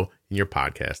follow in your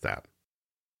podcast app.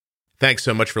 Thanks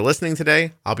so much for listening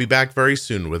today. I'll be back very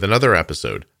soon with another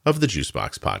episode of the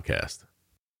Juicebox Podcast.